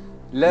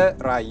 ለ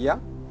ራያ፣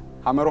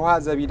 ሐመርሃ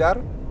ዘቢዳር፣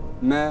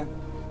 መ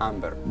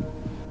አምበር።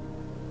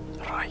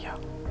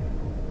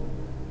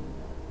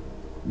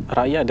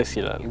 ራያ ደስ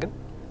ይላል ግን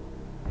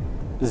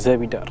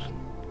ዘቢዳር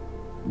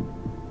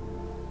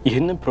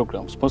ይህንን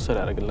ፕሮግራም ስፖንሰር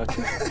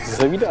ያደርግላችሁ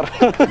ዘቢዳር።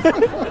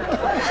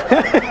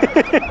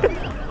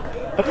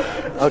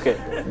 ኦኬ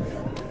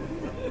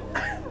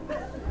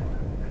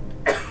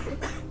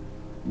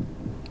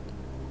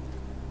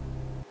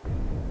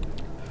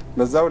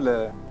በዛው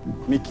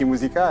ለሚኪ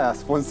ሙዚቃ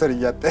ስፖንሰር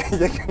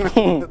እያጠያየቀ ነው።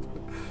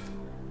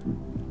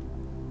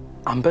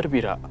 አምበር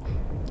ቢራ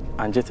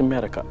አንጀት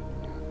የሚያረካ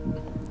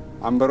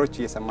አምበሮች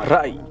እየሰማ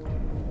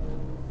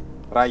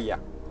ራያ።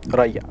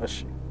 እሺ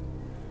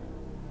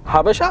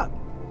ሀበሻ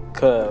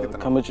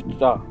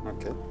ከመጭጫ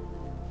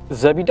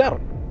ዘቢዳር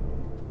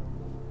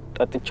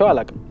ጠጥቼው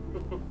አላውቅም።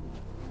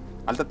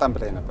 አልጠጣም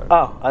ብለህ ነበር?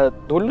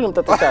 ሁሉንም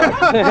ጠጥቻለሁ።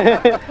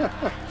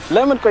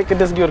 ለምን ቆይ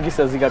ቅዱስ ጊዮርጊስ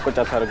እዚህ ጋር ቆጫ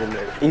ታደርጉም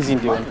ኢዚ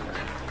እንዲሆን።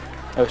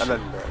 እሺ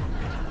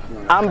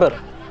አምበር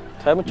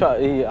ከምቻ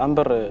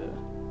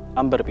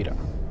አምበር ቢራ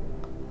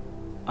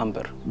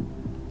አምበር።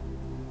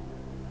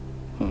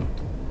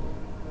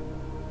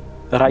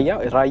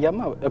 ራያማ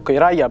እኮ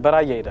ራያ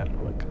በራያ ይሄዳል።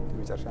 በቃ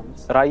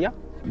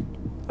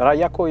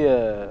ራያ እኮ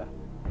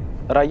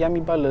ራያ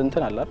የሚባል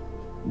እንትን አለ አይደል?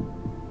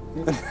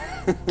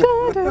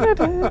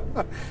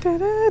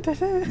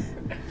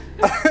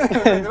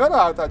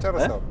 በላው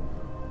ታጨርሰው።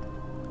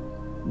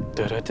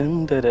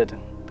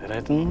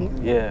 ደረድን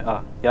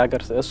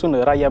የሀገር እሱን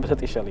ራያ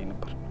በሰጥ ይሻለኝ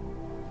ነበር።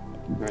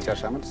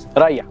 መጨረሻ መልስ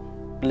ራያ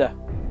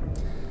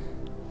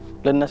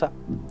ለነሳ።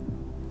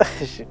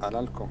 እሺ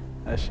አላልኩም።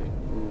 እሺ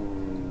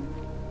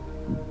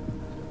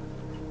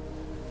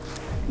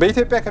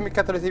በኢትዮጵያ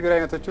ከሚከተሉት የቢራ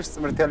አይነቶች ውስጥ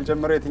ምርት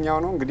ያልጀመረው የትኛው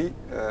ነው? እንግዲህ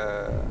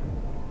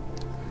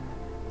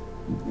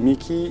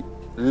ሚኪ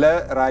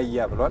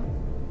ለራያ ብሏል።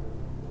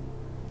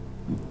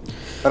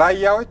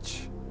 ራያዎች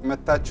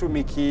መታችሁ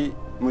ሚኪ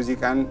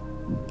ሙዚቃን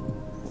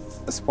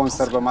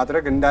ስፖንሰር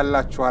በማድረግ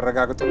እንዳላችሁ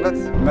አረጋግጡለት።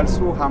 መልሱ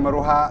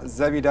ሐመርሃ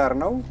ዘቢዳር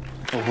ነው።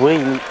 ወይ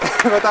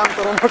በጣም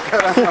ጥሩ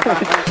ሙከራ ነው።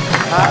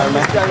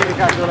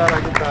 የአሜሪካን ዶላር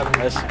አግኝተሃል።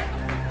 እሺ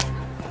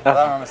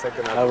በጣም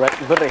አመሰግናለሁ።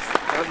 ብሬስ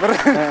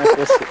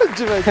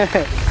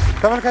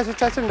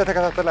ተመልካቾቻችን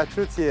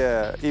እንደተከታተላችሁት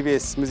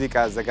የኢቢኤስ ሙዚቃ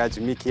አዘጋጅ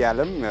ሚኪ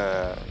አለም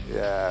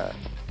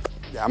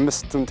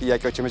የአምስቱን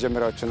ጥያቄዎች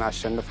የመጀመሪያዎችን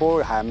አሸንፎ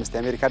 25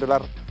 የአሜሪካ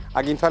ዶላር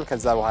አግኝቷል።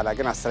 ከዛ በኋላ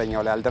ግን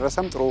 10ኛው ላይ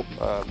አልደረሰም። ጥሩ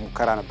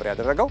ሙከራ ነበር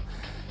ያደረገው።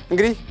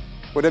 እንግዲህ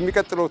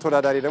ወደሚቀጥለው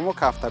ተወዳዳሪ ደግሞ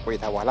ከአፍታ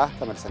ቆይታ በኋላ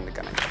ተመልሰን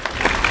እንገናኛለን።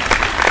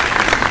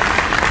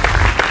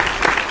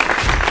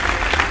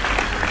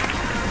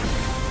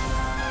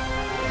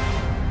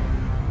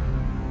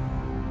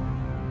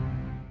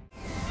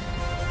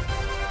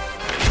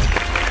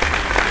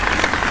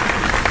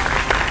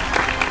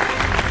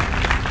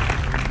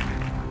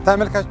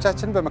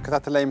 ተመልካቾቻችን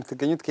በመከታተል ላይ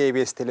የምትገኙት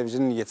ከኢቢኤስ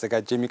ቴሌቪዥን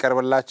እየተዘጋጀ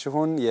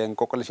የሚቀርብላችሁን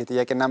የእንቆቅልሽ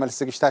የጥያቄና መልስ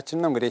ዝግጅታችን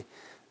ነው። እንግዲህ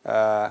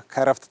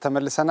ከረፍት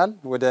ተመልሰናል።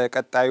 ወደ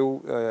ቀጣዩ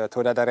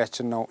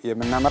ተወዳዳሪያችን ነው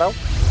የምናመራው።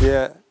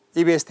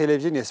 የኢቢኤስ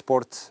ቴሌቪዥን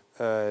የስፖርት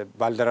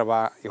ባልደረባ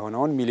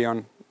የሆነውን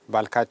ሚሊዮን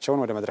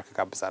ባልካቸውን ወደ መድረክ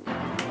ጋብዛለሁ።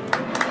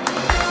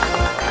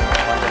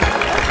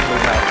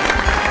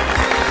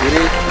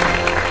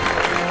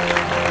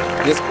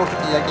 የስፖርት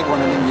ጥያቄ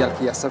በሆነልኝ እያልክ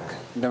እያሰብክ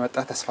እንደመጣ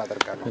ተስፋ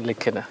አደርጋለሁ።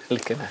 ልክ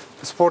ነህ።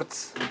 ስፖርት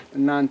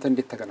እናንተ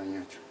እንዴት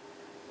ተገናኛችሁ?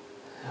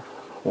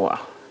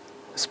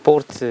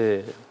 ስፖርት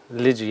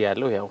ልጅ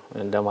ያለው ያው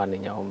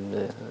እንደማንኛውም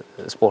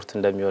ስፖርት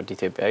እንደሚወድ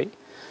ኢትዮጵያዊ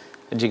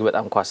እጅግ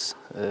በጣም ኳስ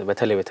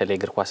በተለይ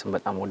እግር ኳስን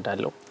በጣም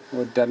ወዳለሁ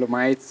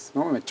ማየት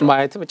ነው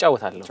ማየትም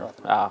እጫወታለሁ።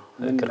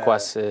 እግር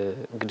ኳስ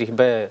እንግዲህ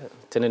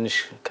በትንንሽ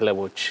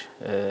ክለቦች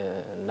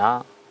እና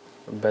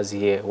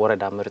በዚህ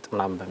ወረዳ ምርጥ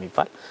ምናምን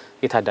በሚባል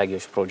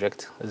የታዳጊዎች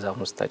ፕሮጀክት እዛው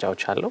ውስጥ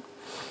ተጫውቻለሁ።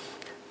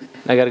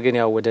 ነገር ግን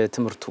ያው ወደ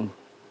ትምህርቱም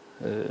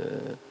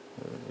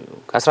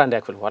ከ11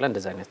 ያክፍል በኋላ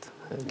እንደዛ አይነት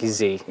ጊዜ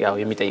ያው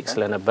የሚጠይቅ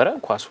ስለነበረ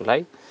ኳሱ ላይ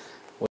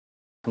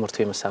ትምህርቱ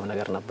የመሳብ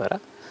ነገር ነበረ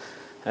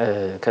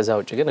ከዛ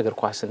ውጪ ግን እግር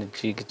ኳስን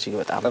እጅግ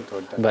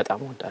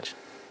በጣም ወዳለሁ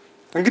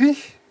እንግዲህ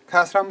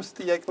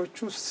ከ15 ጥያቄዎች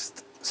ውስጥ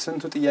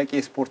ስንቱ ጥያቄ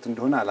ስፖርት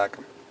እንደሆነ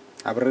አላቅም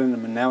አብረን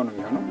የምናየው ነው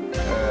የሚሆነው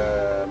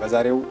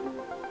በዛሬው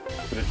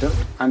ውድድር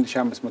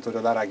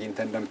 $1500 አግኝተ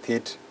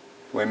እንደምትሄድ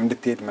ወይም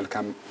እንድትሄድ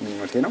መልካም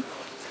ምኞቴ ነው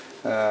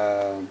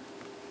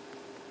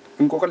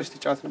እንቆቅልሽ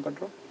ተጫወት ነበር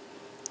ድሮ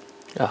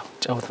አዎ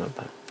ጫወት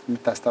ነበር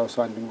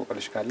የምታስታውሰው አንድ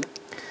እንቆቅልሽ ካለ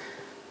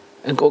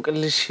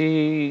እንቆቅልሽ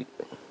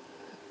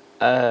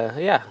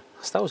ያ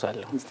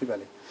አስታውሳለሁ እስቲ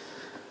በላይ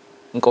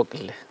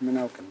እንቆቅልህ ምን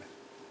አውቅልህ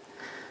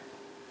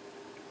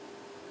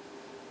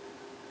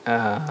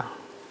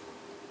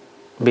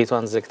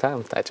ቤቷን ዘግታ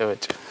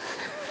የምታጨበጭብ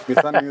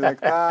ቤቷን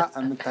ዘግታ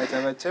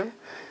የምታጨበጭብ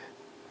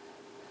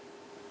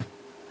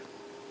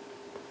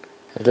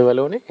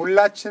ለበለውኔ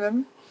ሁላችንም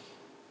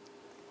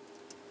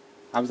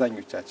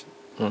አብዛኞቻችን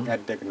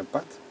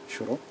ያደግንባት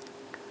ሽሮ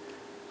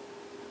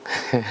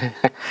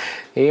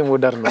ይሄ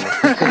ሞደርን ነው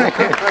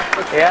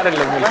ይሄ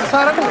አይደለም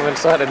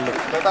መልስ አይደለም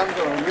በጣም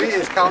ጥሩ እንግዲህ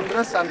እስካሁን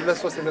ድረስ አንድ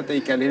ለሶስት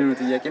ተጠይቀለ ይሄን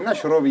ጥያቄና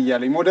ሽሮ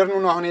ብያለኝ ሞደርኑ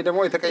ነው አሁን ደግሞ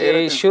የተቀየረ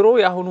ሽሮ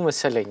ያሁኑ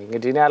መሰለኝ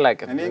እንግዲህ እኔ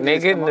አላቅም እኔ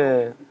ግን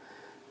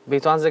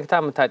ቤቷን ዘግታ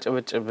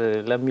የምታጨበጭብ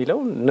ለሚለው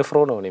ንፍሮ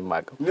ነው እኔ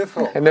ማቀው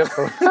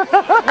ንፍሮ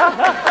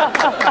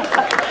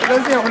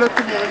ስለዚህ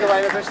ሁለቱም የምግብ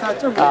አይነቶች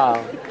ናቸው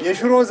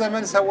የሽሮ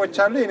ዘመን ሰዎች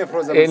አሉ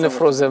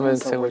የንፍሮ ዘመን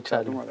ሰዎች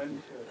አሉ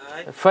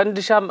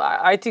ፈንድሻም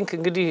አይ ቲንክ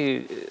እንግዲህ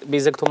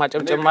ቤዘግቶ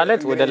ማጨብጨብ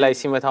ማለት ወደ ላይ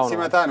ሲመታው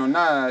ነውና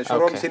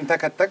ሽሮም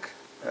ሲንተከተክ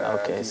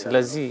ኦኬ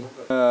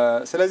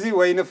ስለዚህ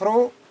ወይ ንፍሮ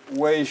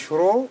ወይ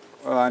ሽሮ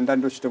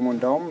አንዳንዶች ደግሞ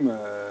እንዳውም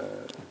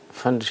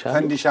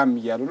ፈንዲሻም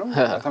ይያሉ ነው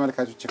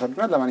ተመልካቾች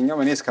ይፈርዱናል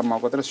ለማንኛውም እኔ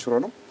እስከማውቀው ድረስ ሽሮ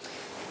ነው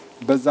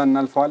በዛ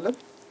እናልፈዋለን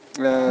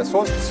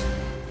ሶስት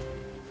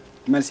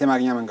መልስ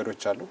የማግኛ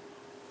መንገዶች አሉ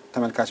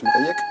ተመልካች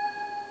መጠየቅ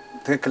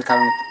ትክክል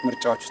ካልሆነ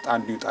ምርጫዎች ውስጥ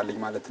አንዱ ይውጣልኝ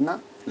ማለትና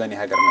ለኔ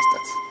ሀገር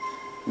መስጠት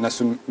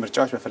እነሱን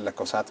ምርጫዎች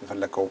በፈለከው ሰዓት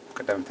በፈለከው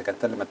ቀደም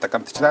ተከተል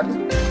መጠቀም ትችላለህ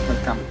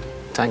መልካም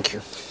ታንክ ዩ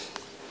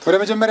ወደ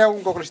መጀመሪያው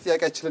እንቆቅልሽ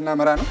ጥያቄያችንና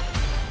መራ ነው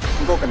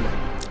እንቆቅልህ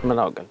ምን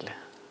አውቀልህ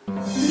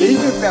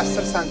የኢትዮጵያ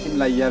 10 ሳንቲም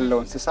ላይ ያለው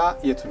እንስሳ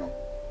የቱ ነው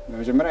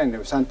በመጀመሪያ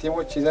እንደው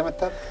ሳንቲሞች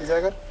ይዘመታል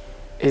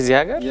እዚህ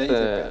ሀገር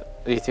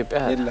የኢትዮጵያ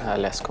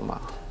አላስኩማ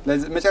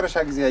ለመጨረሻ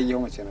ጊዜ ያየው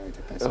መቼ ነው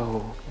ኢትዮጵያ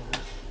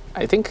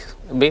አይ ቲንክ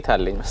ቤት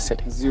አለኝ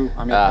መሰለኝ እዚሁ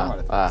አሜሪካ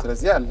ማለት ነው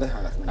ስለዚህ አለ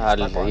ማለት ነው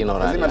አለ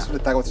ይኖራል ስለዚህ መልሱ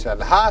ልታውቁት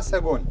ይችላል ሀ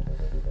ሰጎን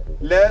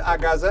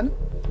ለአጋዘን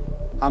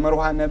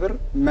አመርሃ ነብር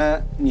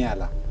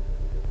መኒያላ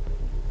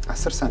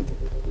 10 ሳንቲም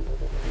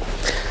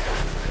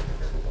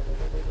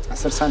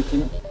 10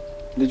 ሳንቲም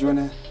ልጅ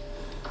ሆነ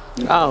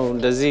አው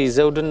እንደዚህ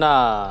ዘውድና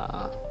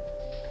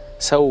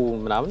ሰው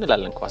ምናምን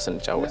እንላለን ኳስ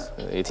እንጫወት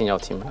የትኛው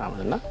ቲም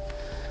ምናምንና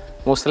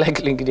ሞስት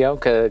ላይክሊ እንግዲህ ያው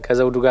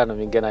ከዘውዱ ጋር ነው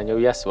የሚገናኘው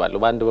ያስባሉ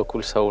በአንድ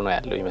በኩል ሰው ነው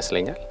ያለው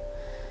ይመስለኛል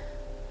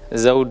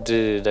ዘውድ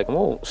ደግሞ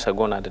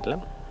ሰጎን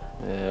አይደለም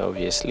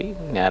obviously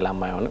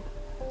ኒያላማ አይሆንም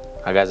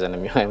አጋዘን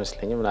የሚሆን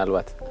አይመስለኝም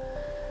ምናልባት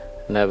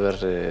ነብር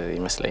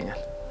ይመስለኛል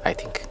አይ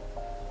ቲንክ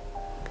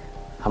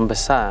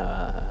አንበሳ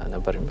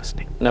ነበር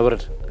ይመስለኝ ነብር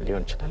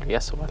ሊሆን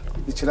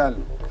ይችላል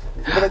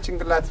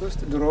በጭንቅላት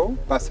ውስጥ ድሮ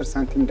በ10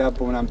 ሳንቲም ዳቦ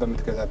ምናምን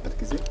በመትገዛበት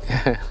ጊዜ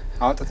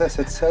አውጥተህ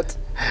ስትሰጥ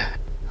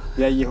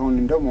ያየኸውን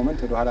እንደው ሞመንት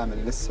ወደ ኋላ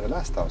መልስ ብላ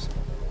አስታውስ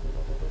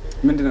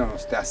ምንድነው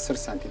እስቲ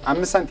 10 ሳንቲም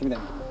 5 ሳንቲም ላይ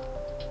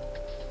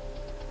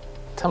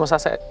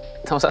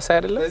ተመሳሳይ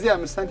አይደለም ስለዚህ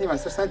 5 ሳንቲም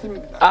 10 ሳንቲም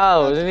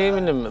አዎ እኔ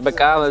ምንም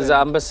በቃ እዛ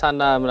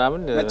አንበሳና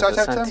ምናምን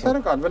ሳንቲም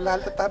ተርቋል በላህ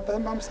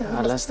አልተጣበም 5 ሳንቲም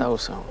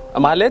አላስታውሰው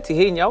ማለት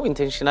ይሄኛው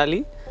ኢንቴንሽናሊ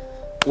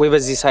ወይ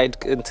በዚህ ሳይድ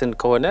እንትን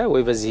ከሆነ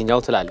ወይ በዚህኛው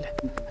ትላለ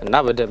እና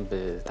በደንብ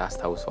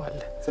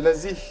ታስታውሰዋለህ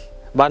ስለዚህ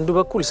ባንዱ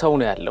በኩል ሰው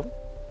ነው ያለው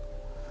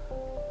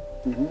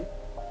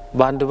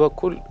ባንዱ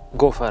በኩል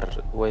ጎፈር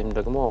ወይም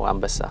ደግሞ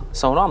አንበሳ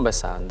ሰው ነው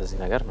አንበሳ እንደዚህ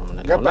ነገር ነው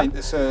ምንለው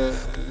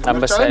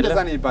አንበሳ እንደዛ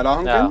ነው ይባላል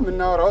አሁን ግን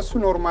ምናወራው እሱ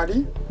ኖርማሊ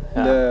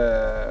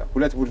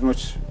ለሁለት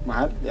ቡድኖች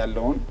መሃል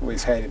ያለውን ወይ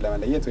ሳይድ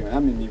ለማለየት ወይ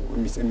ምናምን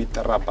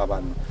የሚጠራ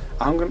አባባል ነው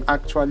አሁን ግን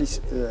አክቹአሊ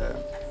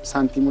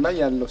ሳንቲሙ ላይ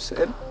ያለው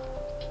ስዕል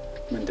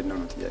ምንድነው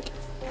ነው ጥያቄው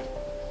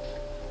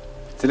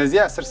ስለዚህ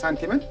 10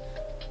 ሳንቲምን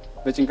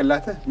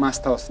በጭንቅላትህ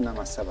ማስታወስና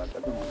ማሰብ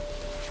አለብህ ማለት ነው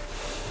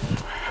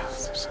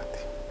 10 ሳንቲም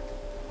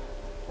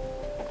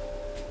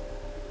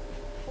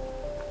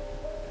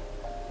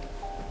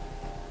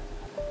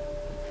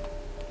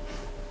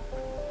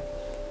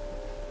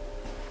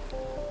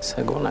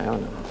ሰጎን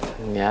አይሆንም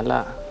ኒያላ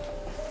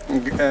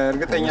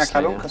እርግጠኛ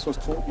ካለው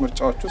ከሶስቱ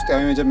ምርጫዎች ውስጥ ያው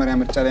የመጀመሪያ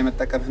ምርጫ ላይ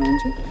መጠቀም ነው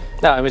እንጂ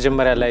አዎ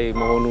የመጀመሪያ ላይ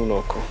መሆኑ ነው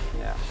እኮ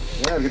ያ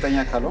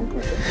እርግጠኛ ካለው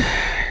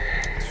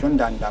እሱ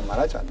እንዳንድ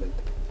አማራጭ አለ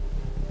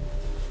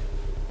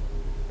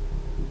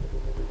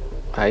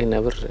አይ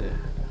ነብር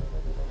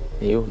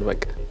ይሁን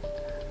በቃ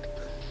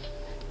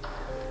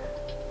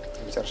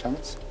መጨረሻ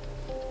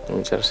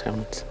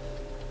ዓመት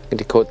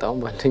እንግዲህ ከወጣው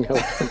ባንደኛው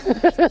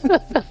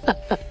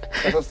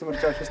ከሶስቱ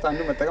ምርጫዎች ውስጥ አንዱ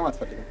መጠቀም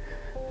አትፈልግም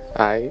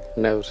አይ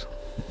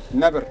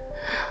ነብር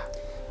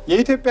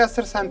የኢትዮጵያ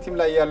 10 ሳንቲም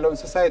ላይ ያለው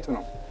እንስሳ የቱ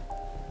ነው?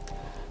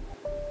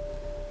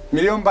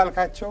 ሚሊዮን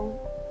ባልካቸው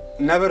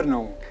ነብር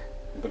ነው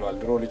ብሏል።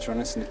 ድሮ ልጅ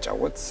ሆነን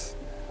ስንጫወት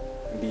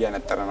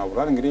እንዲያነጠረ ነው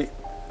ብሏል። እንግዲህ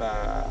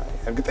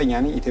እርግጠኛ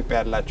ነኝ ኢትዮጵያ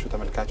ያላችሁ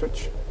ተመልካቾች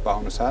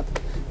በአሁኑ ሰዓት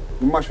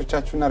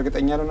ግማሾቻችሁና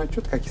እርግጠኛ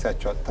ያልሆናችሁት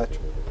ከኪሳችሁ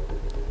አጥታችሁ፣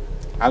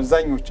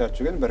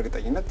 አብዛኞቻችሁ ግን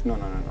በእርግጠኝነት ኖ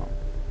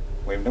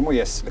ወይም ደግሞ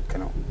የስ ልክ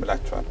ነው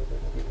ብላችኋል።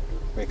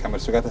 ወይ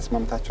ከመልሱ ጋር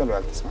ተስማምታችኋል ወይ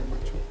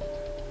አልተስማማችሁም?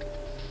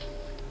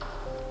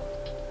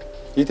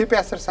 የኢትዮጵያ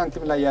 10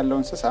 ሳንቲም ላይ ያለው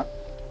እንስሳ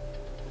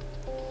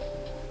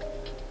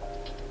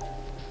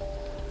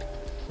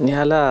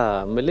ኒያላ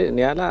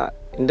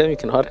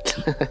እንደሚክ ነው አይደል?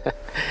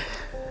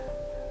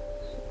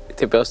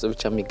 ኢትዮጵያ ውስጥ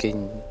ብቻ የሚገኝ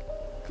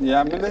ያ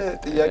ምልህ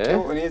ጥያቄው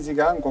እኔ እዚህ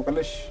ጋር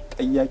እንቆቅልሽ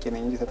ጥያቄ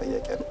ነኝ እንጂ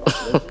ተጠያቂ አይደለም።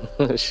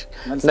 እሺ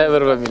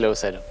ነብር በሚለው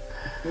ሰለው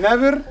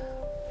ነብር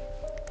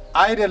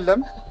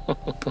አይደለም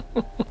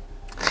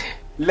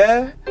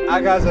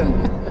ለአጋዘን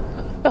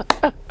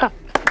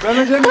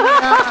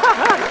በመጀመሪያ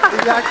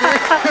ጥያቄ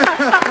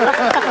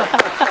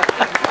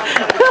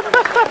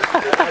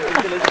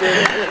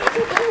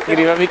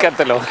እንግዲህ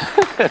በሚቀጥለው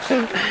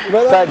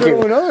በጣም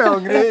ነው ያው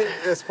እንግዲህ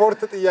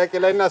ስፖርት ጥያቄ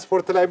ላይና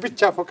ስፖርት ላይ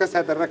ብቻ ፎከስ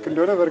ያደረክ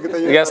እንደሆነ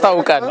በእርግጠኝነት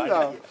ያስታውቃል።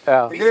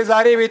 እንግዲህ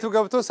ዛሬ ቤቱ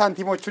ገብቶ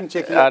ሳንቲሞቹን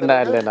ቼክ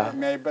እናያለን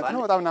የሚያይበት ነው።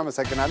 በጣም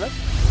እናመሰግናለን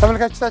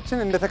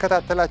ተመልካቾቻችን።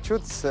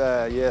 እንደተከታተላችሁት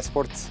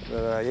የስፖርት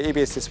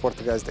የኢቢኤስ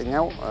ስፖርት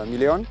ጋዜጠኛው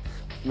ሚሊዮን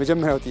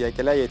መጀመሪያው ጥያቄ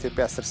ላይ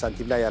የኢትዮጵያ 10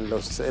 ሳንቲም ላይ ያለው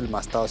ስዕል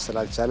ማስታወስ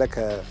ስላልቻለ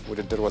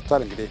ከውድድር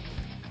ወጥቷል። እንግዲህ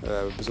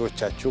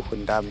ብዙዎቻችሁ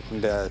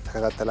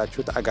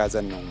እንደተከታተላችሁት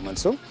አጋዘን ነው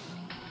መልሶ።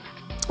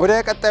 ወደ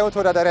ቀጣዩ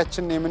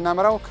ተወዳዳሪያችን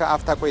የምናመራው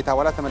ከአፍታ ቆይታ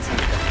በኋላ ተመልሰን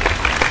እንገናኛለን።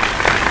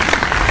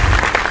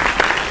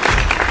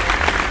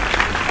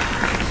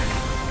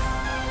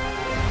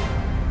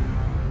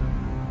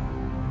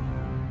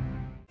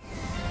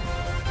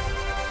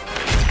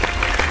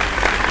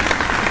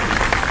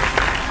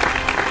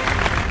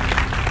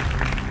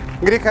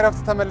 እንግዲህ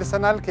ከረፍት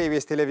ተመልሰናል።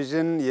 ከኢቢኤስ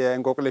ቴሌቪዥን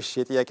የእንቆቅልሽ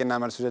የጥያቄና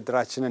መልስ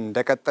ውድድራችንን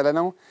እንደቀጠለ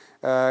ነው።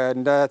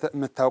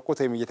 እንደምታውቁት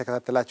ወይም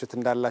እየተከታተላችሁት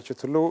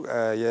እንዳላችሁት ሁሉ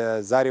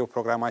የዛሬው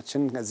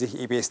ፕሮግራማችን እዚህ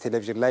ኢቢኤስ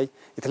ቴሌቪዥን ላይ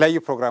የተለያዩ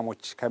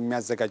ፕሮግራሞች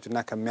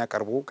ከሚያዘጋጁና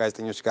ከሚያቀርቡ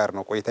ጋዜጠኞች ጋር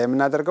ነው ቆይታ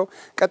የምናደርገው።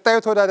 ቀጣዩ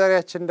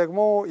ተወዳዳሪያችን ደግሞ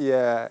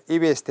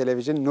የኢቢኤስ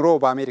ቴሌቪዥን ኑሮ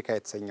በአሜሪካ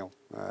የተሰኘው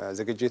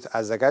ዝግጅት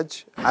አዘጋጅ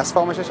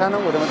አስፋው መሸሻ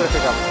ነው። ወደ መድረክ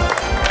ጋብዛለሁ።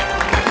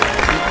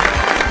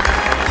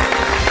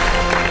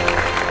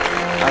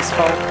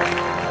 አስፋው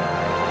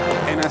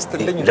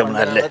እንደምን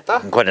አለ?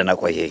 እንኳን ደህና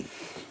ቆየኝ።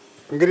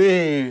 እንግዲህ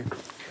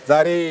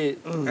ዛሬ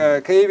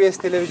ከኢቢኤስ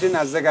ቴሌቪዥን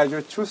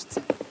አዘጋጆች ውስጥ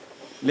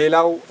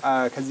ሌላው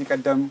ከዚህ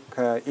ቀደም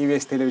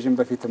ከኢቢኤስ ቴሌቪዥን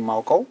በፊት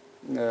ማውቀው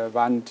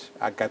በአንድ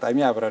አጋጣሚ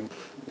አብረን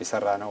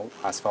የሰራ ነው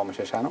አስፋው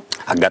መሸሻ ነው።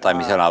 አጋጣሚ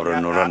ሰራ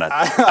አብረን ኖረናል።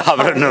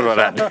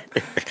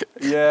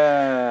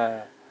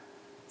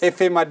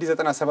 የኤፍኤም አዲስ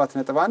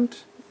 97.1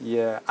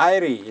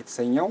 የአይሬ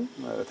የተሰኘው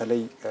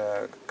በተለይ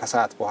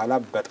ከሰዓት በኋላ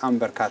በጣም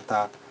በርካታ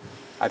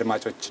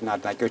አድማጮችና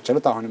አድናቂዎች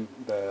አሉት። አሁንም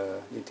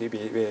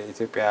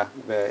በኢትዮጵያ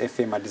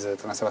በኤፍኤም አዲስ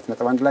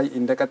 97.1 ላይ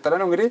እንደቀጠለ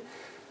ነው። እንግዲህ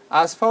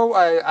አስፋው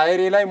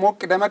አይሬ ላይ ሞቅ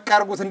ደመቅ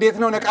አድርጉት እንዴት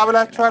ነው ነቃ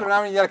ብላችኋል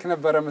ምናምን እያልክ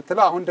ነበረ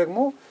የምትለው። አሁን ደግሞ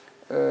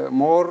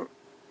ሞር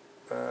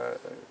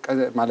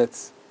ማለት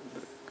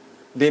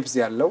ዴፕዝ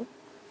ያለው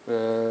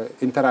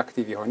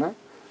ኢንተራክቲቭ የሆነ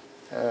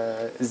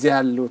እዚህ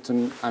ያሉትን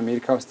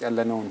አሜሪካ ውስጥ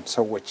ያለነውን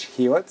ሰዎች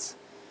ህይወት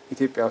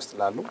ኢትዮጵያ ውስጥ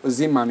ላሉ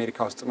እዚህም አሜሪካ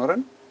ውስጥ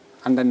ኖረን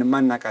አንዳንድ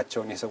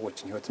ማናቃቸውን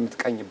የሰዎችን ህይወት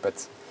የምትቀኝበት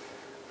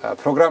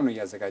ፕሮግራም ነው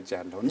እያዘጋጀ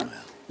ያለውና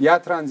ያ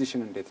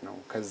ትራንዚሽን እንዴት ነው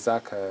ከዛ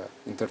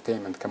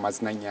ከኢንተርቴይንመንት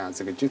ከማዝናኛ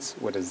ዝግጅት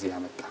ወደዚህ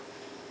ያመጣ?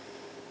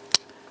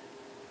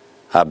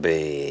 አቤ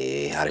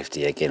አሪፍ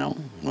ጥያቄ ነው።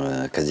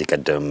 ከዚህ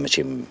ቀደም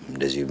መቼም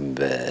እንደዚሁም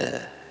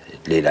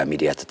በሌላ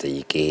ሚዲያ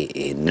ተጠይቄ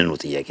ይህንኑ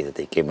ጥያቄ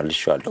ተጠይቄ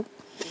መልሼዋለሁ።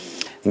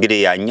 እንግዲህ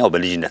ያኛው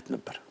በልጅነት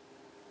ነበር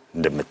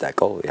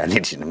እንደምታውቀው። ያኔ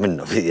ልጅ ምን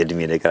ነው የእድሜ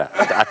ነገር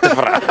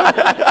አትፍራ።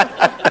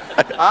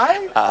 አይ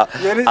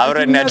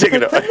አብረን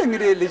ያደግነው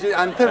እንግዲህ ልጅ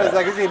አንተ በዛ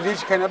ጊዜ ልጅ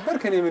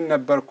ከነበርክ እኔ ምን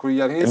ነበርኩ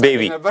እያልኩ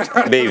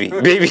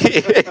ቤቢ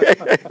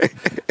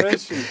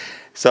እሺ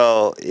ሶ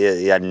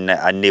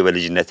ያኔ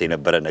በልጅነት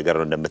የነበረ ነገር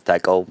ነው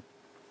እንደምታውቀው።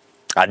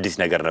 አዲስ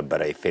ነገር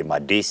ነበረ። ኤፍኤም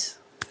አዲስ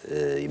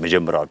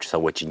የመጀመሪያዎቹ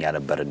ሰዎች እኛ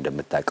ነበር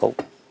እንደምታውቀው።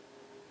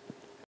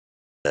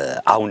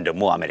 አሁን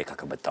ደግሞ አሜሪካ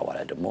ከመጣ በኋላ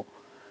ደግሞ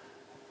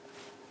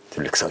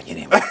ትልቅ ሰው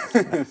ነኝ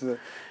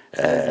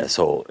ሶ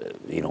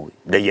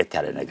ለየት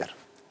ያለ ነገር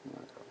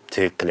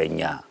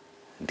ትክክለኛ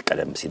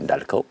ቀደም ሲል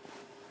እንዳልከው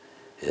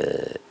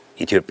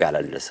ኢትዮጵያ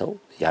ላለ ሰው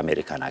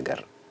የአሜሪካን ሀገር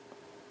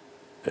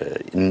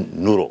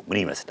ኑሮ ምን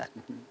ይመስላል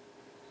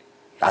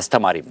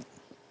አስተማሪም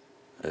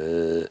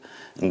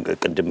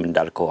ቅድም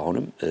እንዳልከው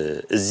አሁንም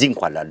እዚህ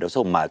እንኳን ላለው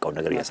ሰው ማያውቀው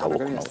ነገር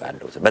ያሳወቁ ነው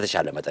ያለው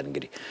በተሻለ መጠን።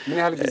 እንግዲህ ምን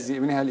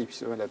ያህል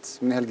ኤፒሶድ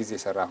ምን ያህል ጊዜ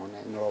ሰራ ሆነ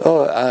ኑሮ?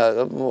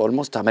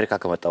 ኦልሞስት አሜሪካ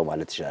ከመጣው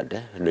ማለት ይችላል።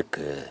 ልክ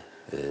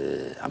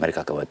አሜሪካ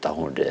ከመጣሁ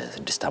ወደ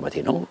 6 አመቴ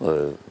ነው።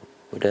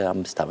 ወደ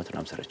 5 አመት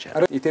ምናምን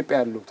ሰርቻለሁ። ኢትዮጵያ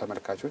ያሉ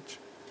ተመልካቾች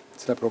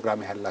ስለ ፕሮግራም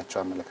ያላቸው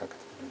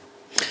አመለካከት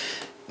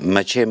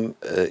መቼም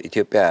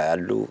ኢትዮጵያ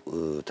ያሉ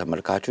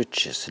ተመልካቾች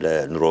ስለ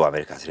ኑሮ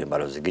በአሜሪካ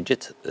ስለሚባለው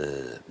ዝግጅት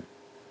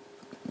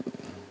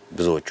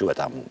ብዙዎቹ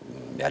በጣም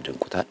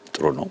ያደንቁታል።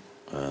 ጥሩ ነው።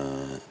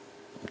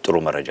 ጥሩ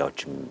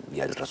መረጃዎችም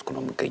ያደረስኩ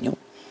ነው የምገኘው።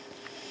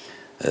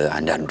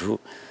 አንዳንዱ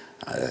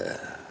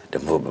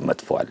ደግሞ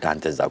በመጥፎ አለ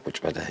አንተ እዛ ቁጭ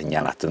ብለህ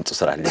እኛን አትንጡ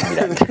ስራልኝ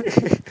ይላል።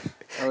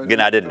 ግን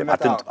አይደለም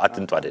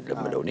አትንጡ አይደለም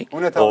ምለው እኔ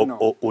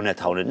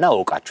እውነታውንና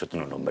አውቃችሁት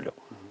ነው ምለው።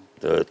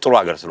 ጥሩ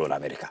ሀገር ስለሆነ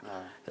አሜሪካ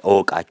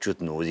አውቃችሁት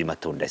ነው እዚህ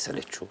መተው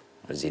እንዳይሰለቹ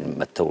እዚህ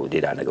መተው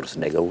ሌላ ነገር ውስጥ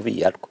እንዳይገቡ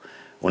ብያልኩ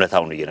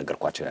እውነታውን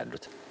እየነገርኳቸው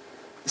ያሉት።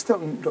 እስቲ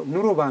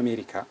ኑሮ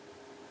በአሜሪካ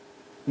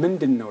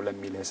ምንድነው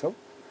ለሚለው ሰው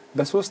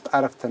በሶስት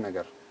አረፍተ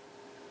ነገር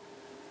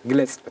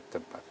ግለጽ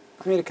ብትባል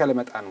አሜሪካ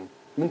ለመጣ ነው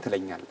ምን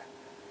ትለኛለህ?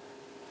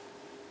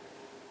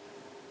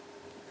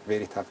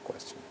 very tough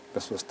question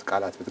በሶስት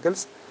ቃላት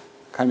ብትገልጽ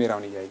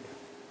ካሜራውን እያየ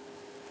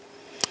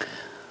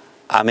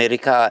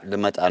አሜሪካ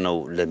ለመጣ ነው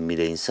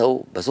ለሚለኝ ሰው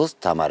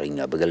በሶስት አማርኛ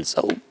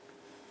በገልጸው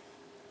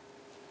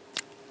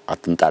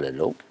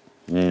አትንጣለለው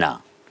እና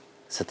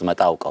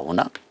ስትመጣው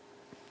ከሆነ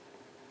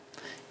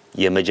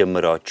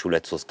የመጀመሪያዎቹ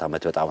 2-3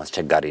 አመት በጣም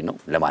አስቸጋሪ ነው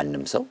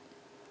ለማንንም ሰው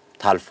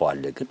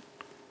ታልፈዋል ግን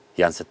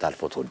ያን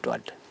ስታልፈው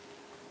ተወዷል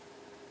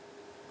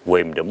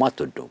ወይም ደግሞ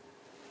አትወደው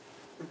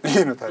ይሄ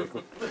ነው ታሪኩ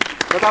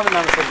በጣም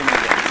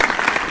እናመሰግናለን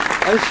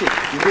እሺ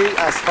እንግዲህ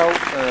አስፋው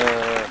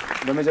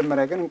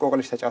በመጀመሪያ ግን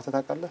እንቆቅልሽ ተጫውተህ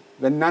ታውቃለህ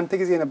በእናንተ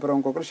ጊዜ የነበረው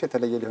እንቆቅልሽ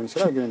የተለየ ሊሆን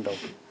ይችላል ግን እንደው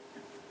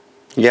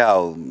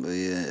ያው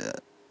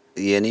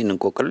የኔን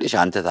እንቆቅልሽ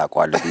አንተ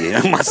ታውቀዋለህ ይሄ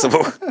ነው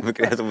ማስበው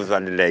ምክንያቱም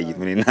ብዙን ለያይት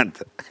ምን እናንተ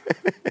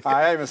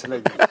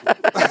አይመስለኝም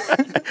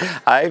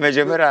አይ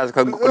መጀመሪያ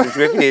እንቆቅልሽ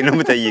በፊት ይሄ ነው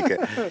የምጠይቀ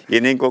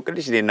የኔን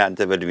እንቆቅልሽ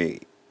ለእናንተ በእድሜ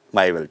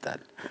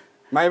ማይበልጣል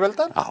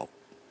አዎ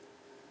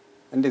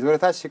እንዴት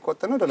ወደታች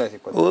ሲቆጥ ነው ወደላይ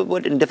ሲቆጥ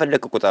ወደ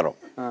እንደፈለክ ቁጠረው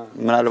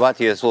ምናልባት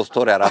የ3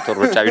 ወር 4 ወር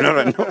ብቻ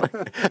ቢኖረን ነው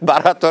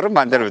በ4 ወርም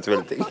አንተ ነው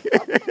የምትበልጠኝ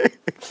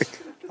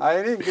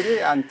አይኔ እንግዲህ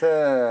አንተ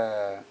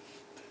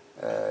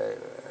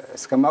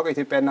እስከማውቀው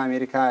ኢትዮጵያና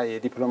አሜሪካ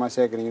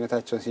የዲፕሎማሲያዊ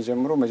ግንኙነታቸውን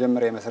ሲጀምሩ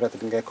መጀመሪያ የመሰረት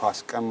ድንጋይ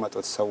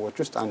ካስቀመጡት ሰዎች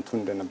ውስጥ አንቱ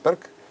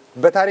እንደነበርክ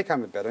በታሪክ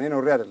አመጣለ እኔ ነው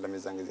አይደለም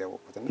የዛን ጊዜ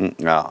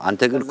ያወቁትና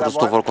አንተ ግን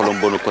ክሪስቶፈር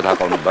ኮሎምቦን እኮ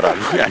ታውቀው ነበር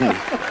አሉ ያኔ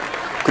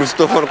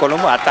ክሪስቶፈር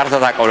ኮሎምቦ አጣርተህ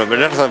ታውቀው ነበር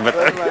ደርሰበት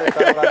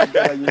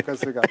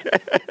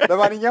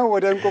ለማንኛውም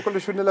ወደ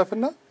እንቆቅልሹ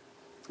እንለፍና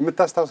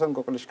የምታስታውሰው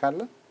እንቆቅልሽ ካለ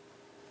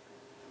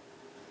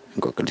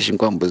እንቆቅልሽ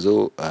እንኳን ብዙ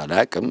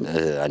አላቅም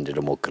አንድ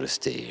ደግሞ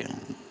ክርስቲ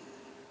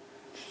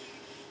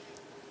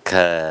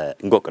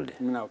ከእንቆቅልሽ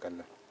ምን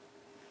አውቃለሁ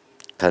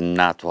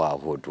ከናቷ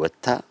ሆድ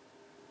ወጣ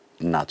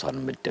እናቷን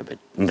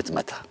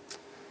ምትመታ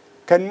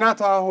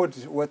ከናቷ ሆድ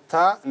ወጣ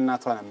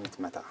እናቷን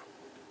ምትመታ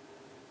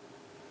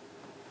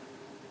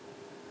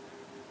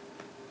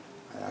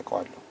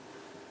አቋዋለሁ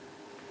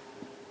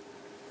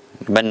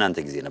በእናንተ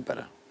ጊዜ ነበር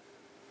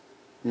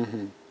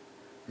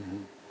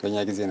በእኛ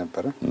ጊዜ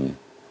ነበር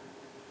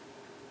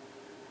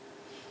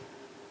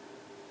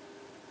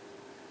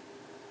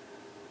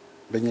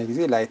በእኛ ጊዜ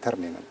ላይተር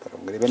ነው የነበረው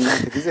እንግዲህ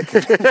በእናንተ ጊዜ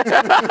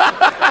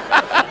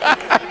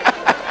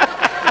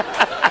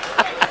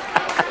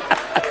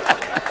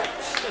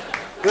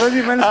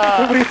ስለዚህ መልስ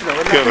ክብሪት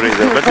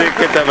ነው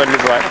በትክክል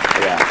ተመልሷል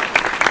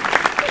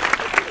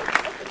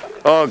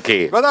ኦኬ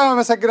በጣም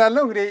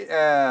አመሰግናለሁ እንግዲህ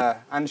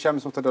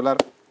 $1500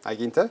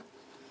 አግኝተህ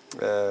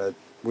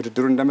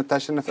ውድድሩን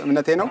እንደምታሸንፍ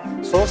እምነቴ ነው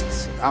 3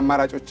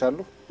 አማራጮች አሉ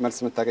መልስ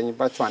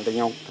የምታገኝባቸው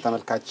አንደኛው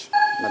ከተመልካች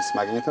መልስ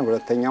ማግኘት ነው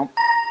ሁለተኛው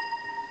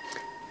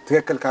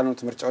ትክክል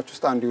ካልሆኑት ምርጫዎች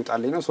ውስጥ አንዱ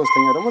ይውጣልኝ ነው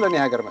ሶስተኛው ደግሞ ለኔ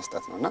ሀገር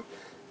መስጠት ነውና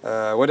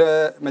ወደ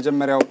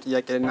መጀመሪያው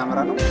ጥያቄ ልናመራ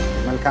ነው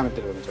መልካም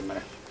እድል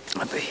በመጀመሪያ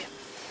አበይ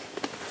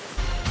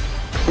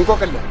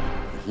እንቆቅልህ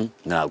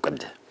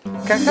ናውቀልህ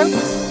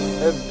ከከብት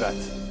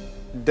እበት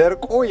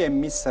ደርቆ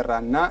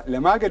የሚሰራና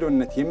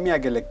ለማገዶነት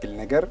የሚያገለግል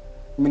ነገር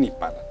ምን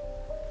ይባላል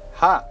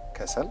ሀ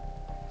ከሰል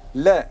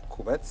ለ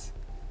ኩበት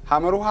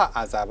ሐመሩሃ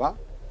አዛባ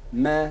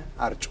መ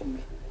አርጩሜ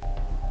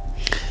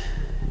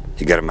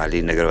ይገርማል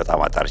ነገር በጣም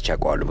አጣርቻ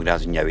ያውቃሉ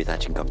ምክንያቱም እኛ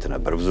ቤታችን ከብት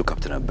ነበር ብዙ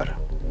ከብት ነበር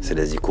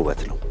ስለዚህ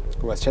ኩበት ነው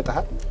ኩበት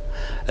ሸጣሃል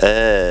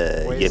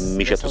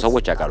የሚሸጡ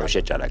ሰዎች ያቃሉ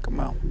ሸጭ አላቅም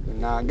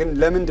እና ግን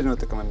ለምንድን ነው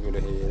ጥቅም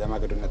የሚውለው ይሄ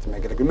ለማገዶነት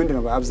የሚያገለግል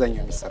ምንድነው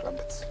በአብዛኛው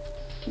የሚሰራበት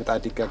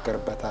ምጣድ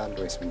ይጋገርበታል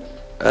ወይስ ምንድነው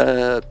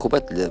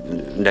ኩበት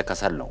እንደ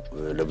ከሰል ነው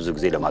ለብዙ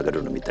ጊዜ ለማገዶ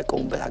ነው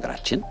የሚጠቀሙበት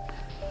ሀገራችን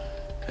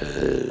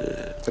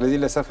ስለዚህ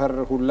ለሰፈር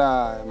ሁላ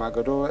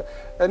ማገዶ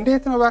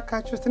እንዴት ነው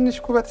ባካችሁ ትንሽ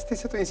ኩበት እስቲ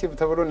ስጡኝ ሲብ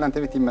ተብሎ እናንተ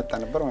ቤት ይመጣ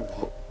ነበር ማለት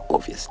ነው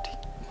ኦብቪየስሊ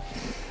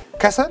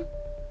ከሰል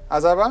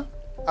አዛባ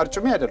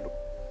አርጩሜ አይደሉ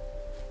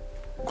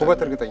ኩበት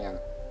እርግጠኛ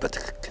ነው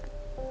በትክክል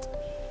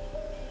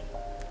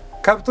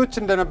ከብቶች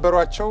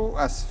እንደነበሯቸው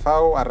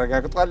አስፋው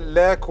አረጋግጧል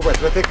ለኩበት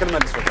በትክክል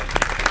መልሶታል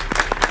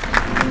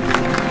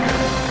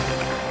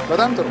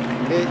በጣም ጥሩ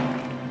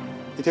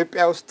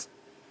ኢትዮጵያ ውስጥ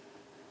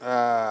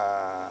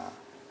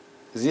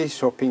እዚህ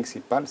ሾፒንግ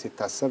ሲባል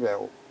ሲታሰብ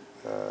ያው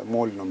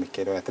ሞል ነው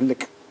የሚካሄደው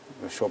ትልቅ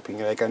ሾፒንግ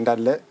ላይ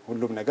እንዳለ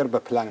ሁሉም ነገር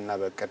በፕላን እና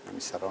በእቅድ ነው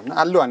የሚሰራውና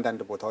አሉ አንዳንድ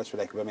ቦታዎች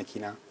ላይ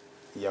በመኪና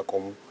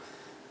ያቆሙ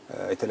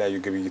የተለያዩ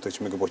ግብይቶች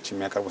ምግቦች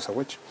የሚያቀርቡ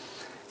ሰዎች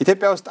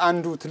ኢትዮጵያ ውስጥ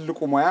አንዱ ትልቁ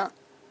ሙያ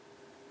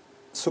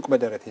ሱቅ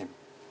በደረቴ ነው።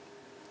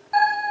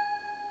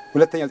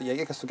 ሁለተኛው ጥያቄ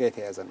ከሱ ጋር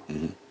የተያያዘ ነው።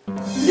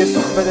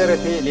 የሱቅ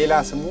በደረቴ ሌላ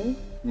ስሙ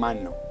ማን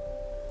ነው?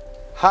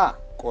 ሀ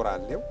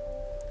ቆራሌው፣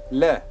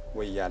 ለ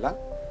ወያላ፣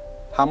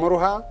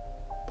 ሐመሩሃ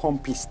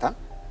ፖምፒስታ፣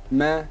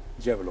 መ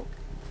ጀብሎ።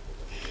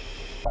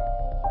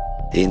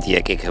 ይህን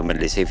ጥያቄ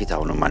ከመለሴ ፊት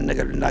አሁንም አንድ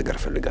ነገር ልናገር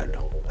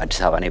ፈልጋለሁ። አዲስ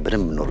አበባ ላይ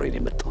በደንብ ኖሬ ነው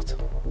የመጣሁት።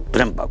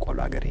 በደንብ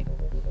አውቃለሁ ሀገሬን።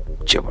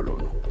 ጀብሎ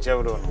ነው።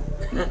 ጀብሎ ነው።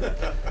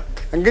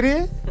 እንግዲህ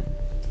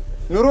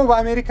ኑሮ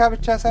በአሜሪካ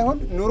ብቻ ሳይሆን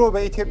ኑሮ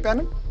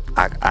በኢትዮጵያንም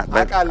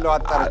አውቃለሁ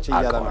አጣርቼ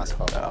እያለ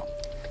ማስፋው።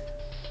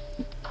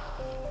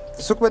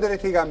 ሱቅ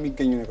በደረቴ ጋር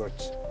የሚገኙ ነገሮች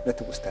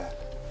ለትውስታ ያህል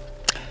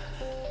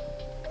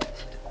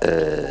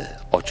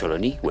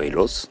ኦቾሎኒ ወይ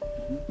ሎስ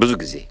ብዙ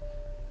ጊዜ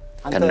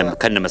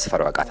ከነ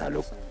መስፈሪያው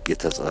አውቃታለሁ።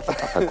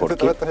 የተጸፈጠፈ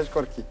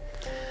ኮርኪ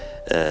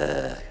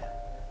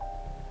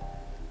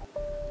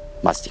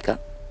ማስቲካ፣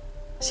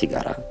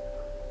 ሲጋራ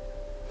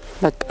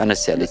በቃ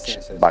አነስ ያለች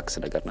ባክስ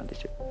ነገር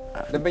ናለች።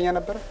 ደንበኛ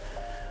ነበረ?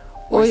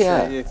 ኦያ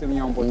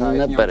የትኛውን ቦታ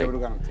ነበረ? የትኛውን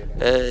ጋር ነው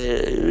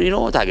የምትሄደው? ይኖ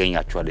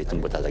ታገኛቸዋለህ፣ የትም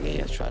ቦታ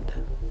ታገኛቸዋለህ።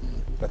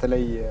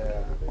 በተለይ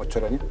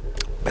ኦቾሎኒ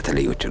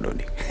በተለይ ኦቾሎኒ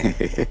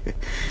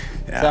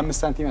 5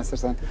 ሳንቲም 10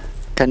 ሳንቲም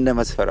ከነ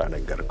መስፈሪያው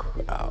ነገርኩ።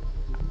 አዎ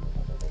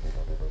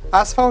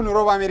አስፋው ኑሮ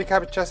በአሜሪካ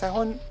ብቻ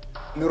ሳይሆን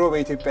ኑሮ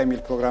በኢትዮጵያ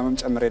የሚል ፕሮግራምም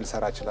ጨምሬ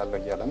ልሰራ እችላለሁ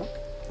እያለ ነው።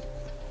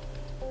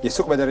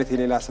 የሱቅ በደረቴ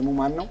ሌላ ስሙ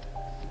ማን ነው?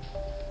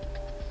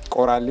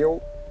 ቆራሌው፣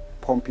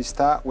 ፖምፒስታ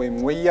ወይም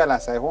ወያላ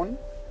ሳይሆን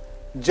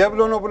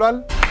ጀብሎ ነው ብሏል።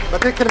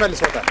 በትክክል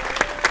መልሶታል።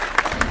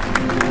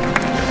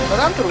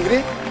 በጣም ጥሩ።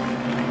 እንግዲህ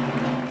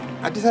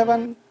አዲስ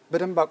አበባን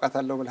በደንብ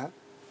አውቃታለሁ ብለሃል።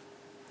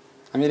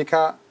 አሜሪካ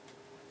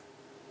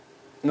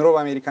ኑሮ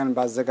በአሜሪካን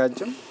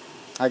ባዘጋጅም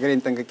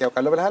ሀገሬን ጠንቅቄ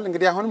ያውቃለሁ ብለሃል።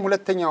 እንግዲህ አሁንም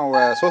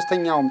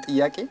ሶስተኛውም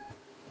ጥያቄ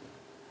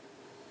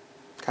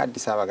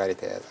ከአዲስ አበባ ጋር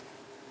የተያያዘ ነው።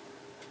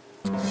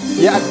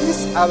 የአዲስ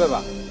አበባ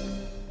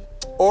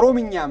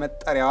ኦሮምኛ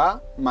መጠሪያዋ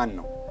ማን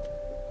ነው?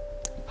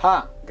 ሀ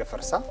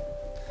ገፈርሳ፣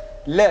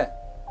 ለ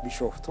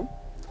ቢሾፍቱ፣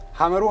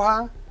 ሐመሩሃ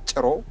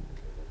ጭሮ፣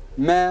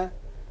 መ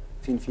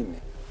ፊንፊኔ።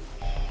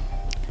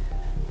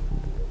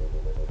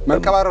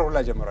 መንቀባረር ሁላ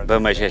ጀምሯል።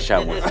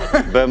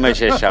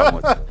 በመሸሻ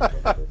ሞት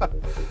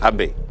አቤ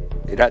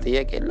ሌላ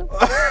ጥያቄ የለም።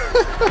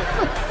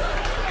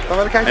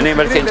 እኔ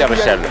መልሴን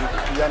ጨርሻለሁ።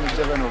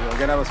 እያንጀበ ነው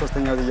ገና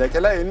በሶስተኛው ጥያቄ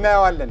ላይ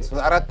እናየዋለን።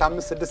 4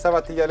 5 6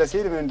 7 እያለ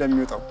ሲሄድ ምን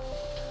እንደሚወጣው።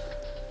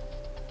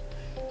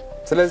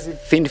 ስለዚህ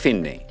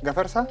ፊንፊኔ፣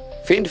 ገፈርሳ፣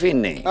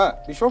 ፊንፊኔ፣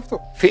 ቢሾፍቱ፣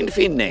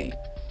 ፊንፊኔ፣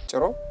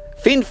 ጭሮ፣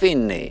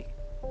 ፊንፊኔ፣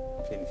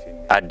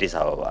 አዲስ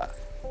አበባ።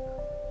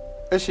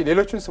 እሺ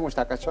ሌሎቹን ስሞች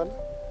ታውቃቸዋለህ?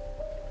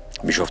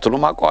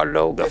 ቢሾፍቱንም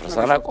አውቀዋለሁ፣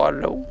 ገፈርሳን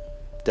አውቀዋለሁ፣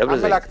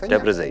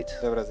 ደብረ ዘይት፣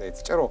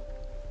 ጭሮ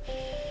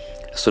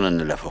እሱን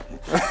እንለፈው።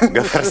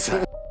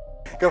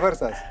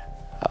 ገፈርሳስ?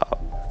 አዎ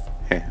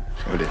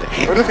ወደ ላይ።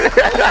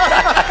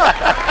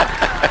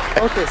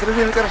 ኦኬ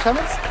ስለዚህ የመጨረሻ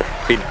መልስ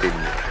ፊንፊኔ።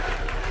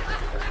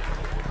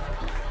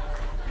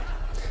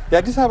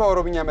 የአዲስ አበባ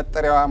ኦሮምኛ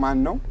መጠሪያዋ ማን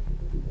ነው?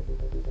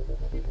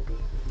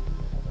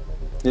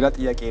 ሌላ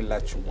ጥያቄ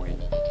የላችሁም ወይ?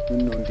 ምን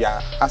ነው እንዲያ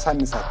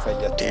አሳንሳችሁ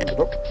አያችሁ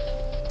ብሎ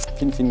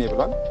ፊንፊኔ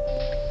ብሏል።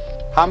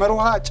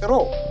 ሐመሩሃ ጭሮ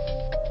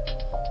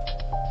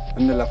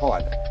እንለፈው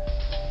አለ።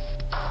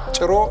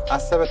 ጭሮ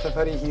አሰበ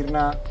ተፈሪ ሂርና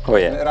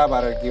ምዕራብ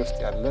ሐረርጌ ውስጥ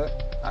ያለ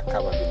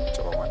አካባቢ ነው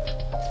ጭሮ ማለት።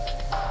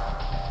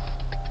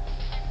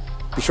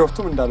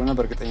 ቢሾፍቱም እንዳልሆነ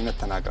በእርግጠኝነት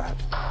ተናግረሃል።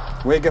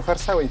 ወይ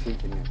ገፈርሳ ወይ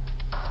ፊንፊኔ።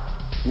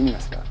 ምን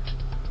ይመስላል?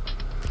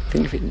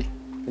 ፊንፊኔ።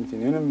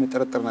 ምንም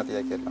ጥርጥርና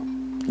ጥያቄ የለውም።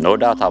 ኖ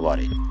ዳውት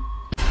አባሪ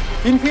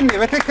ፊንፊኔ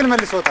በትክክል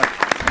መልሶታል።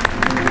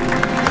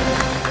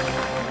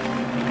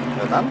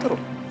 በጣም ጥሩ።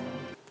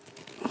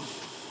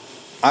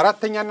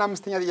 አራተኛና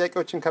አምስተኛ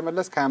ጥያቄዎችን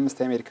ከመለስ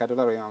ከ25 የአሜሪካ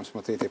ዶላር ወይም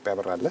 500 የኢትዮጵያ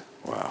ብር አለ።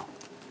 ዋው።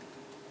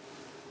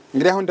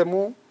 እንግዲህ አሁን ደግሞ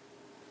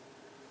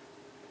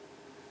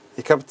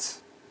የከብት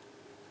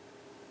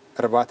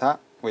እርባታ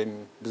ወይም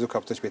ብዙ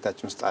ከብቶች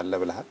ቤታችን ውስጥ አለ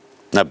ብለሃል።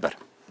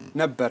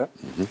 ነበረ።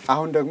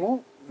 አሁን ደግሞ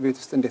ቤት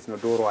ውስጥ እንዴት ነው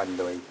ዶሮ አለ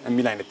ወይ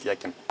የሚል አይነት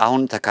ጥያቄ ነው።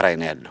 አሁን ተከራይ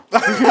ነው ያለው።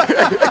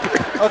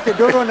 ኦኬ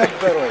ዶሮ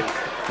ነበር ወይ?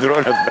 ድሮ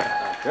ነበር።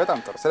 በጣም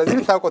ጥሩ። ስለዚህ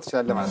ልታውቀው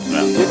ትችላለህ ማለት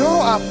ነው። የዶሮ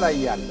አፍ ላይ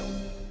ያለው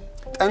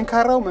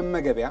ጠንካራው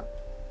መመገቢያ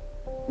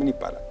ምን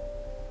ይባላል?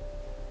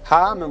 ሀ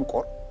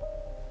መንቆር፣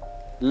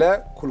 ለ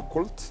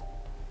ኩልኩልት፣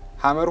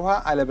 ሐመሩሃ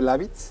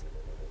አለብላቢት፣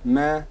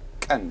 መ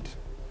ቀንድ።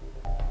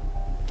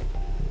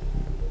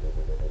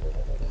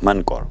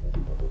 መንቆር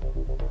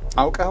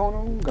አውቀኸው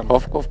ነው?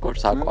 ኦፍ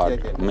ኮርስ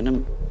አውቀዋለሁ። ምንም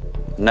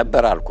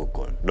ነበር አልኩ እኮ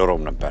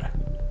ዶሮም ነበረ።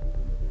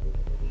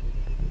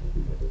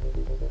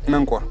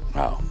 መንቆር።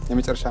 አዎ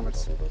የመጨረሻ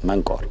መልስ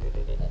መንቆር።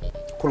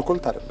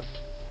 ኩልኩልት አይደለም።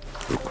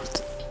 ኩልኩልት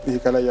ይሄ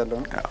ከላይ ያለው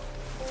ነው። አዎ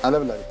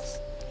አለብላቢት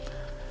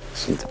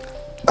ስንት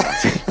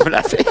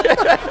ምላሴ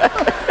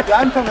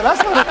ያንተ ምላስ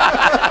ነው።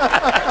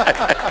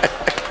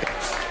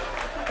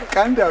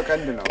 ቀንድ ያው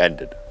ቀንድ ነው። ቀንድ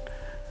ነው።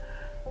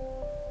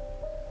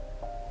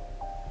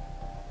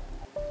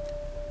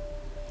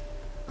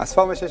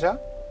 አስፋው መሸሻ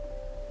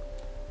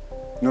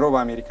ኑሮ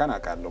በአሜሪካን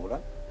አውቃለሁ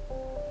ብሏል።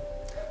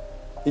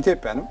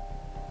 ኢትዮጵያንም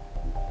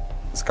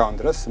እስካሁን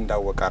ድረስ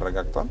እንዳወቀ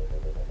አረጋግጧል።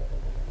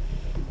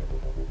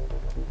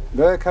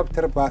 በከብት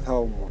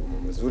እርባታው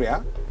ዙሪያ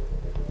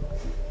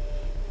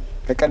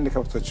ከቀንድ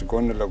ከብቶች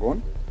ጎን ለጎን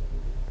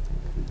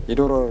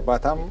የዶሮ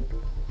እርባታም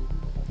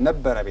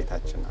ነበረ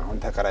ቤታችን አሁን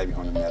ተከራይ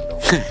ቢሆንም ያለው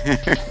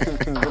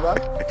ብሏል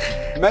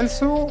መልሱ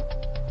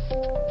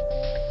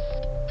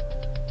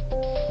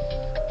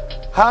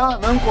ሀ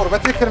መንቆር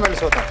በትክክል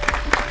መልሶታል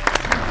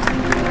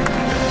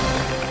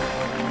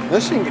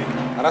እሺ እንግዲህ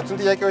አራቱን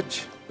ጥያቄዎች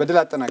በድል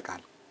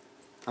አጠናቀናል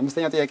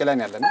አምስተኛው ጥያቄ ላይ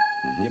ያለነው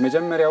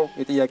የመጀመሪያው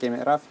የጥያቄ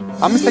ምዕራፍ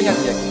አምስተኛ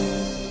ጥያቄ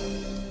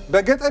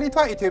በገጠሪቷ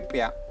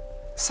ኢትዮጵያ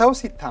ሰው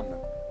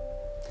ሲታመም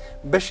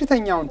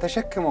በሽተኛውን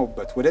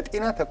ተሸክመውበት ወደ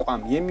ጤና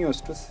ተቋም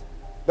የሚወስዱት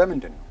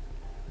በምንድን ነው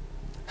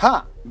ሀ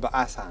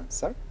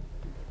በአሳንሰር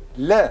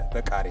ለ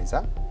በቃሬዛ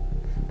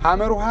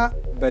ሐመሩሃ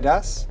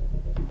በዳስ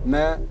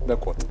መ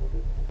በቆጥ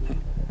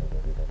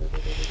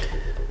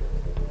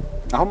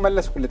አሁን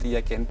መለስኩል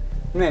ጥያቄን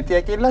ምን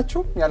ጥያቄ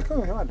ይላችሁ ያልከው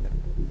ይሄው አለ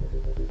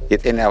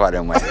የጤና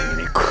ባለሙያ ነኝ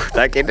እኮ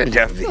ታውቂኝ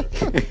እንጃቢ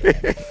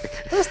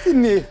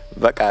እስቲኒ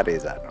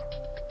በቃሬዛ ነው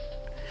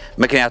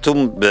ምክንያቱም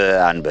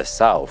በአንበሳ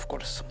ኦፍ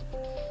ኮርስ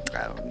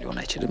ሊሆን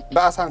አይችልም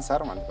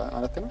በአሳንሰር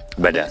ማለት ነው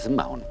በዳስም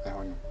አሁን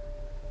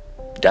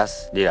ዳስ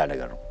ሌላ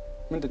ነገር ነው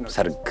ምንድነው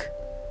ሰርግ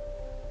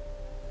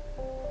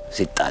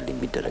ሲጣል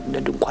የሚደረግ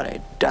ለድንኳን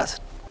ዳስ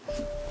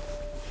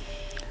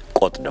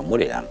ቆጥ ደግሞ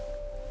ሌላ ነው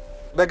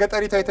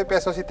በገጠሪቷ ኢትዮጵያ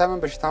ሰው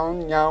ሲታመም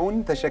በሽተኛውን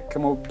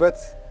ተሸክመውበት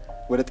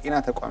ወደ ጤና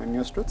ተቋም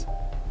የሚወስዱት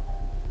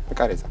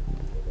በቃሬዛ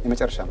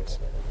የመጨረሻ መልስ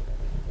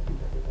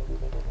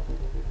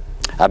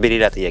አቤ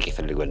ሌላ ጥያቄ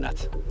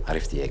ፈልጎናት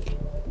አሪፍ ጥያቄ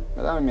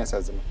በጣም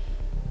የሚያሳዝነው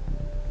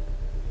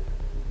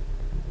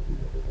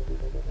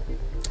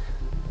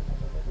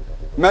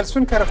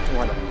መልሱን ከረፍት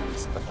በኋላ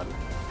እንስጠፋለን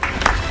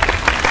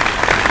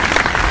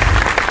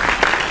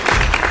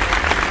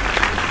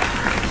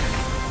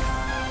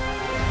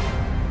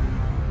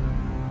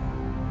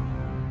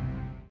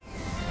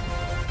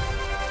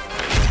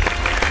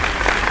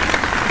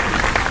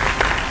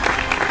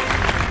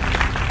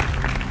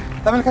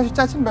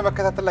ተመልካቾቻችን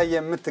በመከታተል ላይ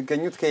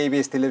የምትገኙት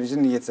ከኢቢኤስ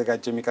ቴሌቪዥን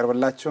እየተዘጋጀ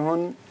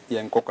የሚቀርብላችሁን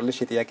የእንቆቅልሽ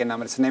የጥያቄና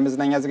መልስና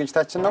የመዝናኛ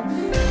ዝግጅታችን ነው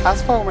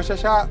አስፋው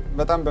መሸሻ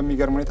በጣም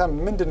በሚገርም ሁኔታ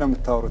ምንድነው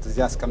የምታወሩት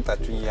እዚህ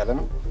አስቀምጣችሁኝ እያለ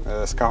ነው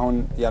እስካሁን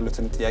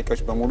ያሉትን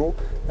ጥያቄዎች በሙሉ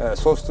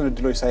ሶስቱን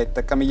እድሎች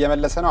ሳይጠቀም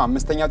እየመለሰ ነው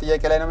አምስተኛው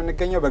ጥያቄ ላይ ነው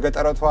የምንገኘው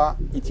በገጠሪቷ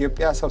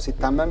ኢትዮጵያ ሰው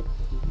ሲታመም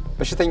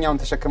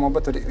በሽተኛውን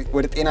ተሸክመውበት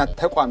ወደ ጤና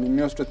ተቋም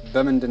የሚወስዱት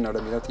በምንድን ነው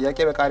ለሚለው ጥያቄ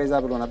በቃሬዛ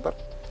ብሎ ነበር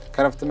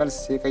ከረፍት መልስ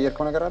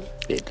የቀየርከው ነገር አለ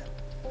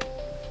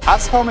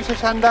አስፋው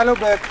መሸሻ እንዳለው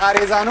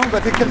በቃሬዛ ነው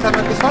በትክክል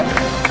ተመልሷል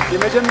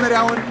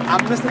የመጀመሪያውን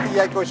 5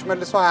 ጥያቄዎች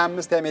መልሶ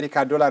 25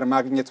 የአሜሪካ ዶላር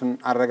ማግኘቱን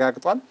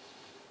አረጋግጧል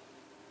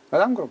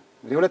በጣም ግሩም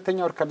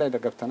የሁለተኛው እርከን ላይ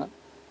ገብተናል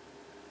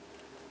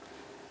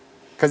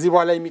ከዚህ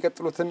በኋላ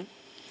የሚቀጥሉትን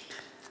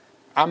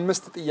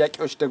 5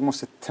 ጥያቄዎች ደግሞ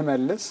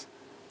ስትመልስ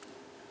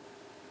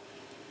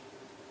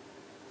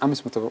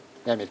 500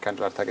 የአሜሪካ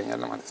ዶላር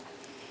ታገኛለህ ማለት ነው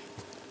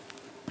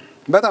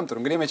በጣም ጥሩ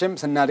እንግዲህ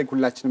መቼም ስናድግ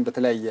ሁላችንም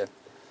በተለያየ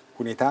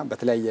ሁኔታ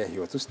በተለያየ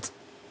ህይወት ውስጥ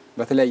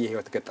በተለያየ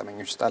ህይወት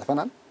ገጠመኞች ውስጥ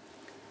አልፈናል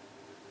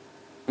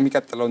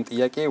የሚቀጥለውን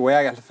ጥያቄ ወይ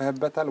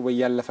ያልፈህበታል ወይ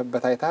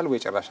ያለፈበት አይታል ወይ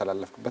ጭራሽ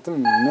አላለፍክበትም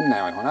ምን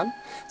ነው ይሆናል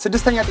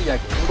ስድስተኛ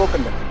ጥያቄ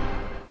እንቆቅልህ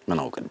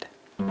ምን አውቅልህ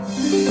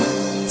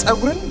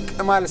ጸጉርን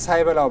ቅማል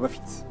ሳይበላው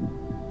በፊት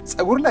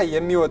ጸጉር ላይ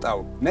የሚወጣው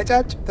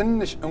ነጫጭ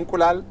ትንሽ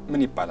እንቁላል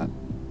ምን ይባላል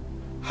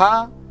ሀ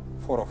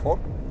ፎሮፎር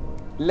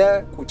ለ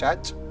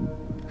ቁጫጭ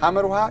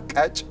ሐመሩሃ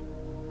ቀጭ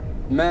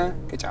መ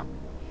ቅጫም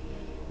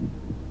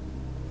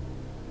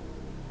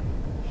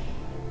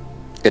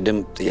ቅድም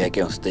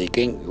ጥያቄውን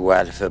ስጠይቀኝ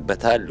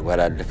ዋልፈበታል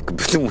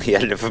ወላለፍክበትም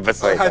ያለፈበት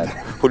ሰው አይታል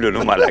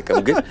ሁሉንም አላውቅም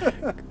ግን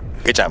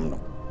ቅጫም ነው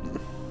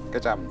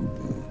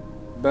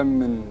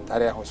በምን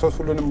ታዲያ ሶስት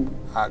ሁሉንም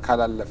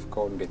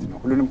ካላለፍከው እንዴት ነው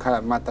ሁሉንም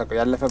ማታውቀው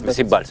ያለፈበት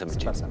ሲባል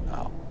ሰምቼ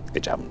አዎ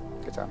ቅጫም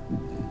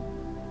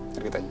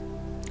እርግጠኛ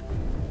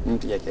ምን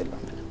ጥያቄ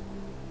የለም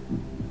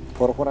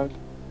ፎሮፎር አይደል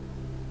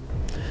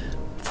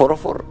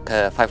ፎሮፎር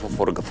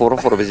ከ544 ጋር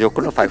ፎሮፎር በዚህ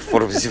በኩል ነው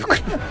 544 በዚህ በኩል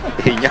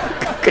ይሄኛ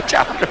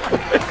ቅጫም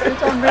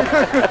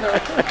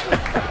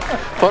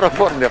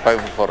ፎሮፎር ነው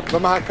 544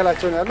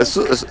 በመሐከላቸው ነው ያለው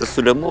እሱ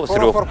ደግሞ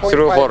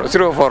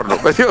 344 ነው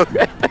በዚህ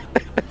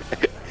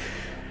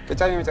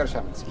ቅጫም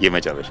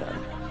የመጨረሻ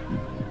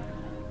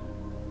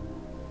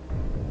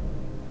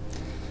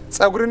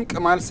ጸጉርን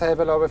ቅማል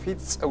ሳይበላው በፊት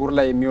ጸጉር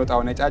ላይ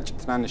የሚወጣው ነጫጭ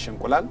ትናንሽ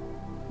እንቁላል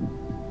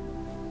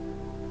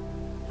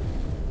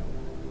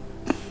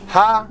ሀ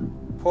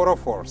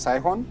ፎሮፎር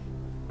ሳይሆን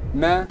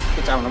መ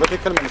ቅጫም ነው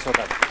በትክክል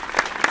መልሶታል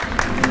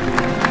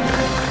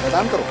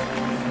በጣም ጥሩ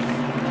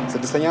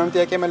ስድስተኛውን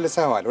ጥያቄ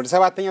መልሰዋል ወደ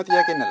ሰባተኛው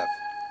ጥያቄ እንለፍ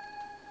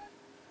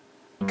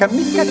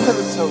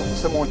ከሚከተሉት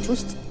ስሞች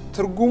ውስጥ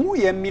ትርጉሙ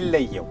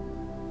የሚለየው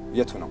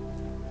የቱ ነው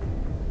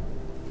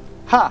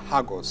ሀ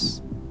ሀጎስ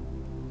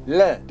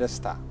ለ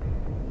ደስታ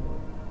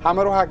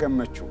ሐመሩሃ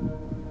ገመቹ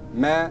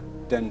መ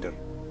ደንድር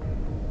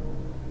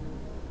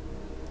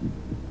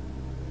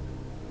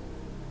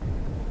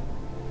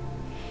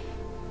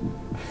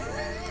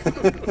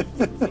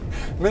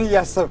ምን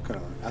ያሰብክ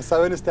ነው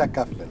ሐሳብን እስቲ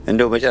አካፍለን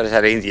እንደው መጨረሻ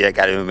ላይ ጥያቄ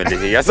አለ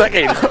መመለስ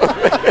ያሳቀኝ ነው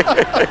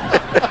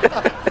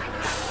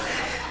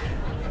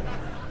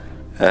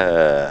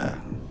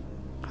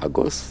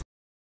ሀጎስ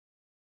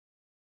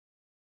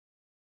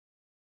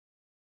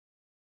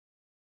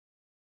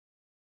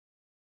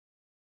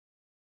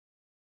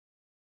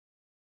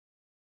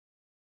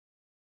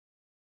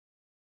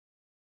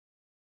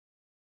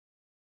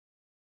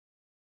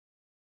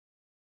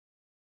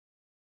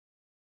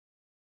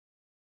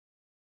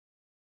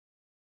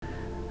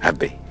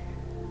አቤ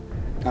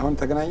አሁን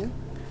ተገናኘን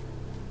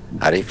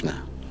አሪፍ ነህ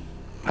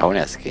አሁን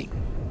ያስገኝ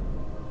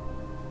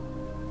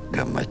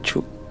ገመቹ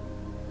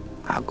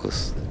ሀጎስ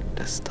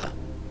ደስታ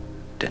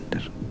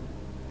ደንደር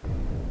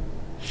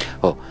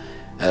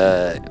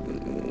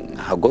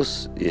ሀጎስ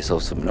የሰው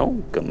ስም ነው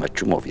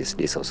ገመቹም ኦብቪየስሊ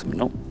የሰው ስም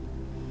ነው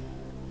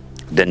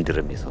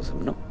ደንደርም የሰው ስም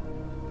ነው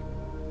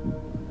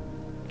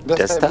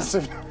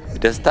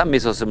ደስታም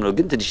የሰው ስም ነው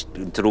ግን ትንሽ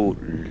እንትሩ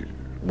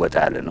ወጣ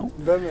ያለ ነው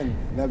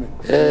ለምን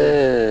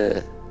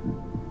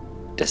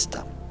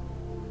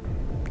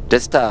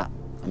ደስታ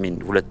አሚን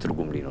ሁለት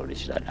ትርጉም ሊኖር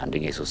ይችላል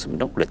አንደኛ የሰው ስም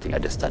ነው ሁለተኛ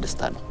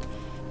ደስታ ነው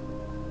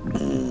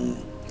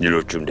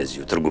ሌሎቹም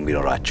እንደዚሁ ትርጉም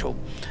ቢኖራቸው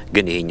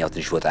ግን ይሄኛው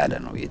ትንሽ ወጣ ያለ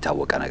ነው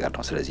የታወቀ ነገር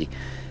ነው ስለዚህ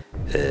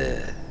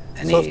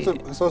እኔ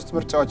ሶስት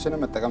ምርጫዎችን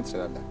መጠቀም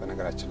ትችላለህ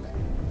በነገራችን ላይ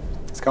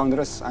እስካሁን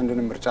ድረስ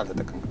አንዱንም ምርጫ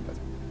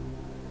አልተጠቀምኩበትም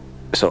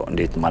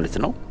እንዴት ማለት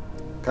ነው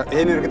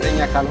ይሄን እርግጠኛ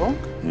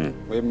ካልሆንክ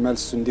ወይም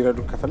መልስ እንዲረዱ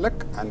ከፈለክ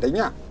አንደኛ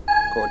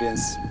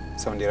ከኦዲየንስ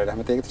ሰው እንዲረዳ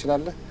መጠየቅ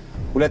ትችላለህ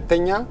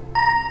ሁለተኛ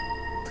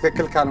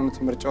ትክክል ካልሆኑት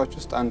ምርጫዎች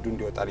ውስጥ አንዱ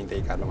እንዲወጣልኝ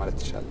ጠይቃለሁ ማለት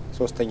ትችላለህ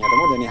ሶስተኛ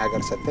ደግሞ ለኔ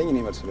ሀገር ሰጠኝ እኔ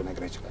መልስ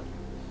ልነግርህ እችላለሁ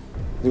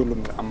ሁሉም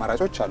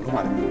አማራጮች አሉ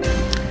ማለት ነው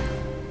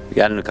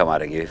ያን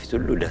ከማድረግ በፊት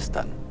ሁሉ ደስታ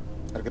ነው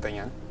እርግጠኛ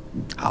ነህ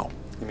አዎ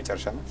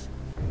የመጨረሻ መልስ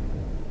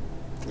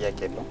ጥያቄ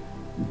የለውም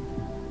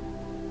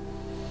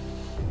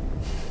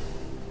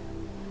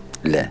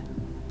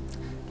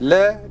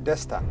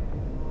ለደስታ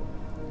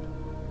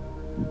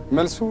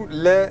መልሱ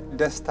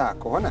ለደስታ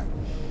ከሆነ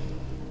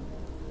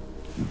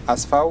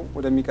አስፋው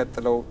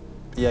ወደሚቀጥለው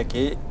ጥያቄ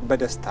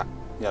በደስታ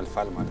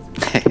ያልፋል ማለት ነው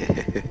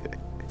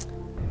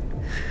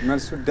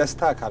መልሱ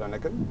ደስታ ካልሆነ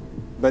ግን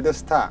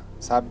በደስታ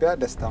ሳቢያ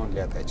ደስታውን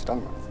ሊያጣ ይችላል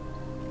ማለት ነው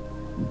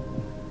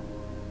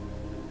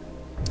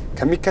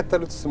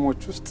ከሚከተሉት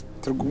ስሞች ውስጥ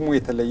ትርጉሙ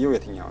የተለየው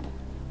የትኛው ነው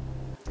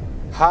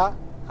ሀ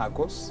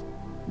ሀጎስ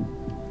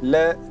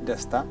ለ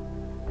ደስታ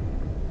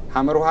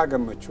ሐመሩሃ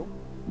ገመቹ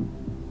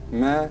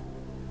መ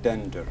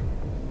ደንደር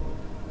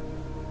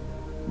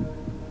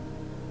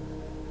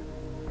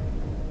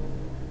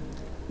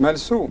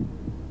መልሱ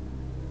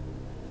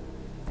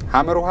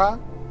ሐመሩሃ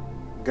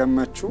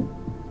ገመቹ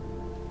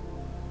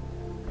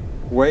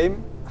ወይም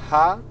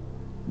ሀ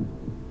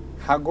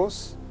ሀጎስ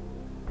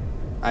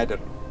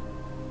አይደለም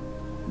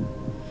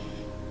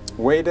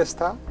ወይ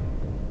ደስታ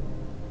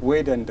ወይ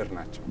ደንደር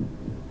ናቸው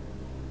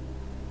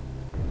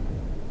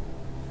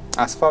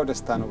አስፋው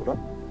ደስታ ነው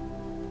ብሏል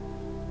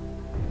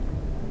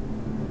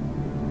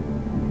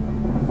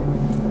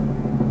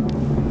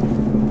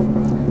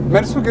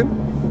መልሱ ግን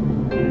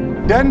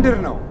ደንደር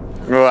ነው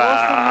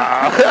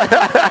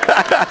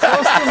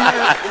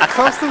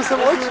ሶስቱም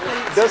ስሞች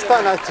ደስታ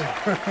ናቸው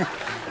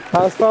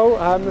አስፋው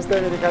 25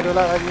 አሜሪካ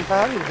ዶላር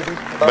አግኝተሃል እንግዲህ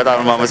በጣም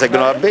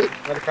ማመሰግነው አቤ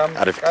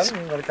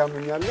መልካም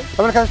እኛለን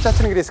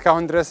ተመልካቾቻችን እንግዲህ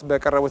እስካሁን ድረስ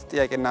በቀረቡት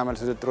ጥያቄና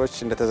መልስ ውድድሮች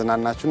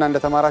እንደተዝናናችሁና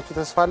እንደተማራችሁ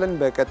ተስፋለን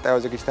በቀጣዩ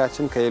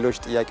ዝግጅታችን ከሌሎች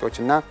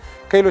ጥያቄዎችና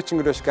ከሌሎች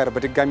እንግዶች ጋር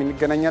በድጋሚ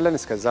እንገናኛለን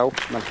እስከዛው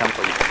መልካም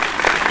ቆይታ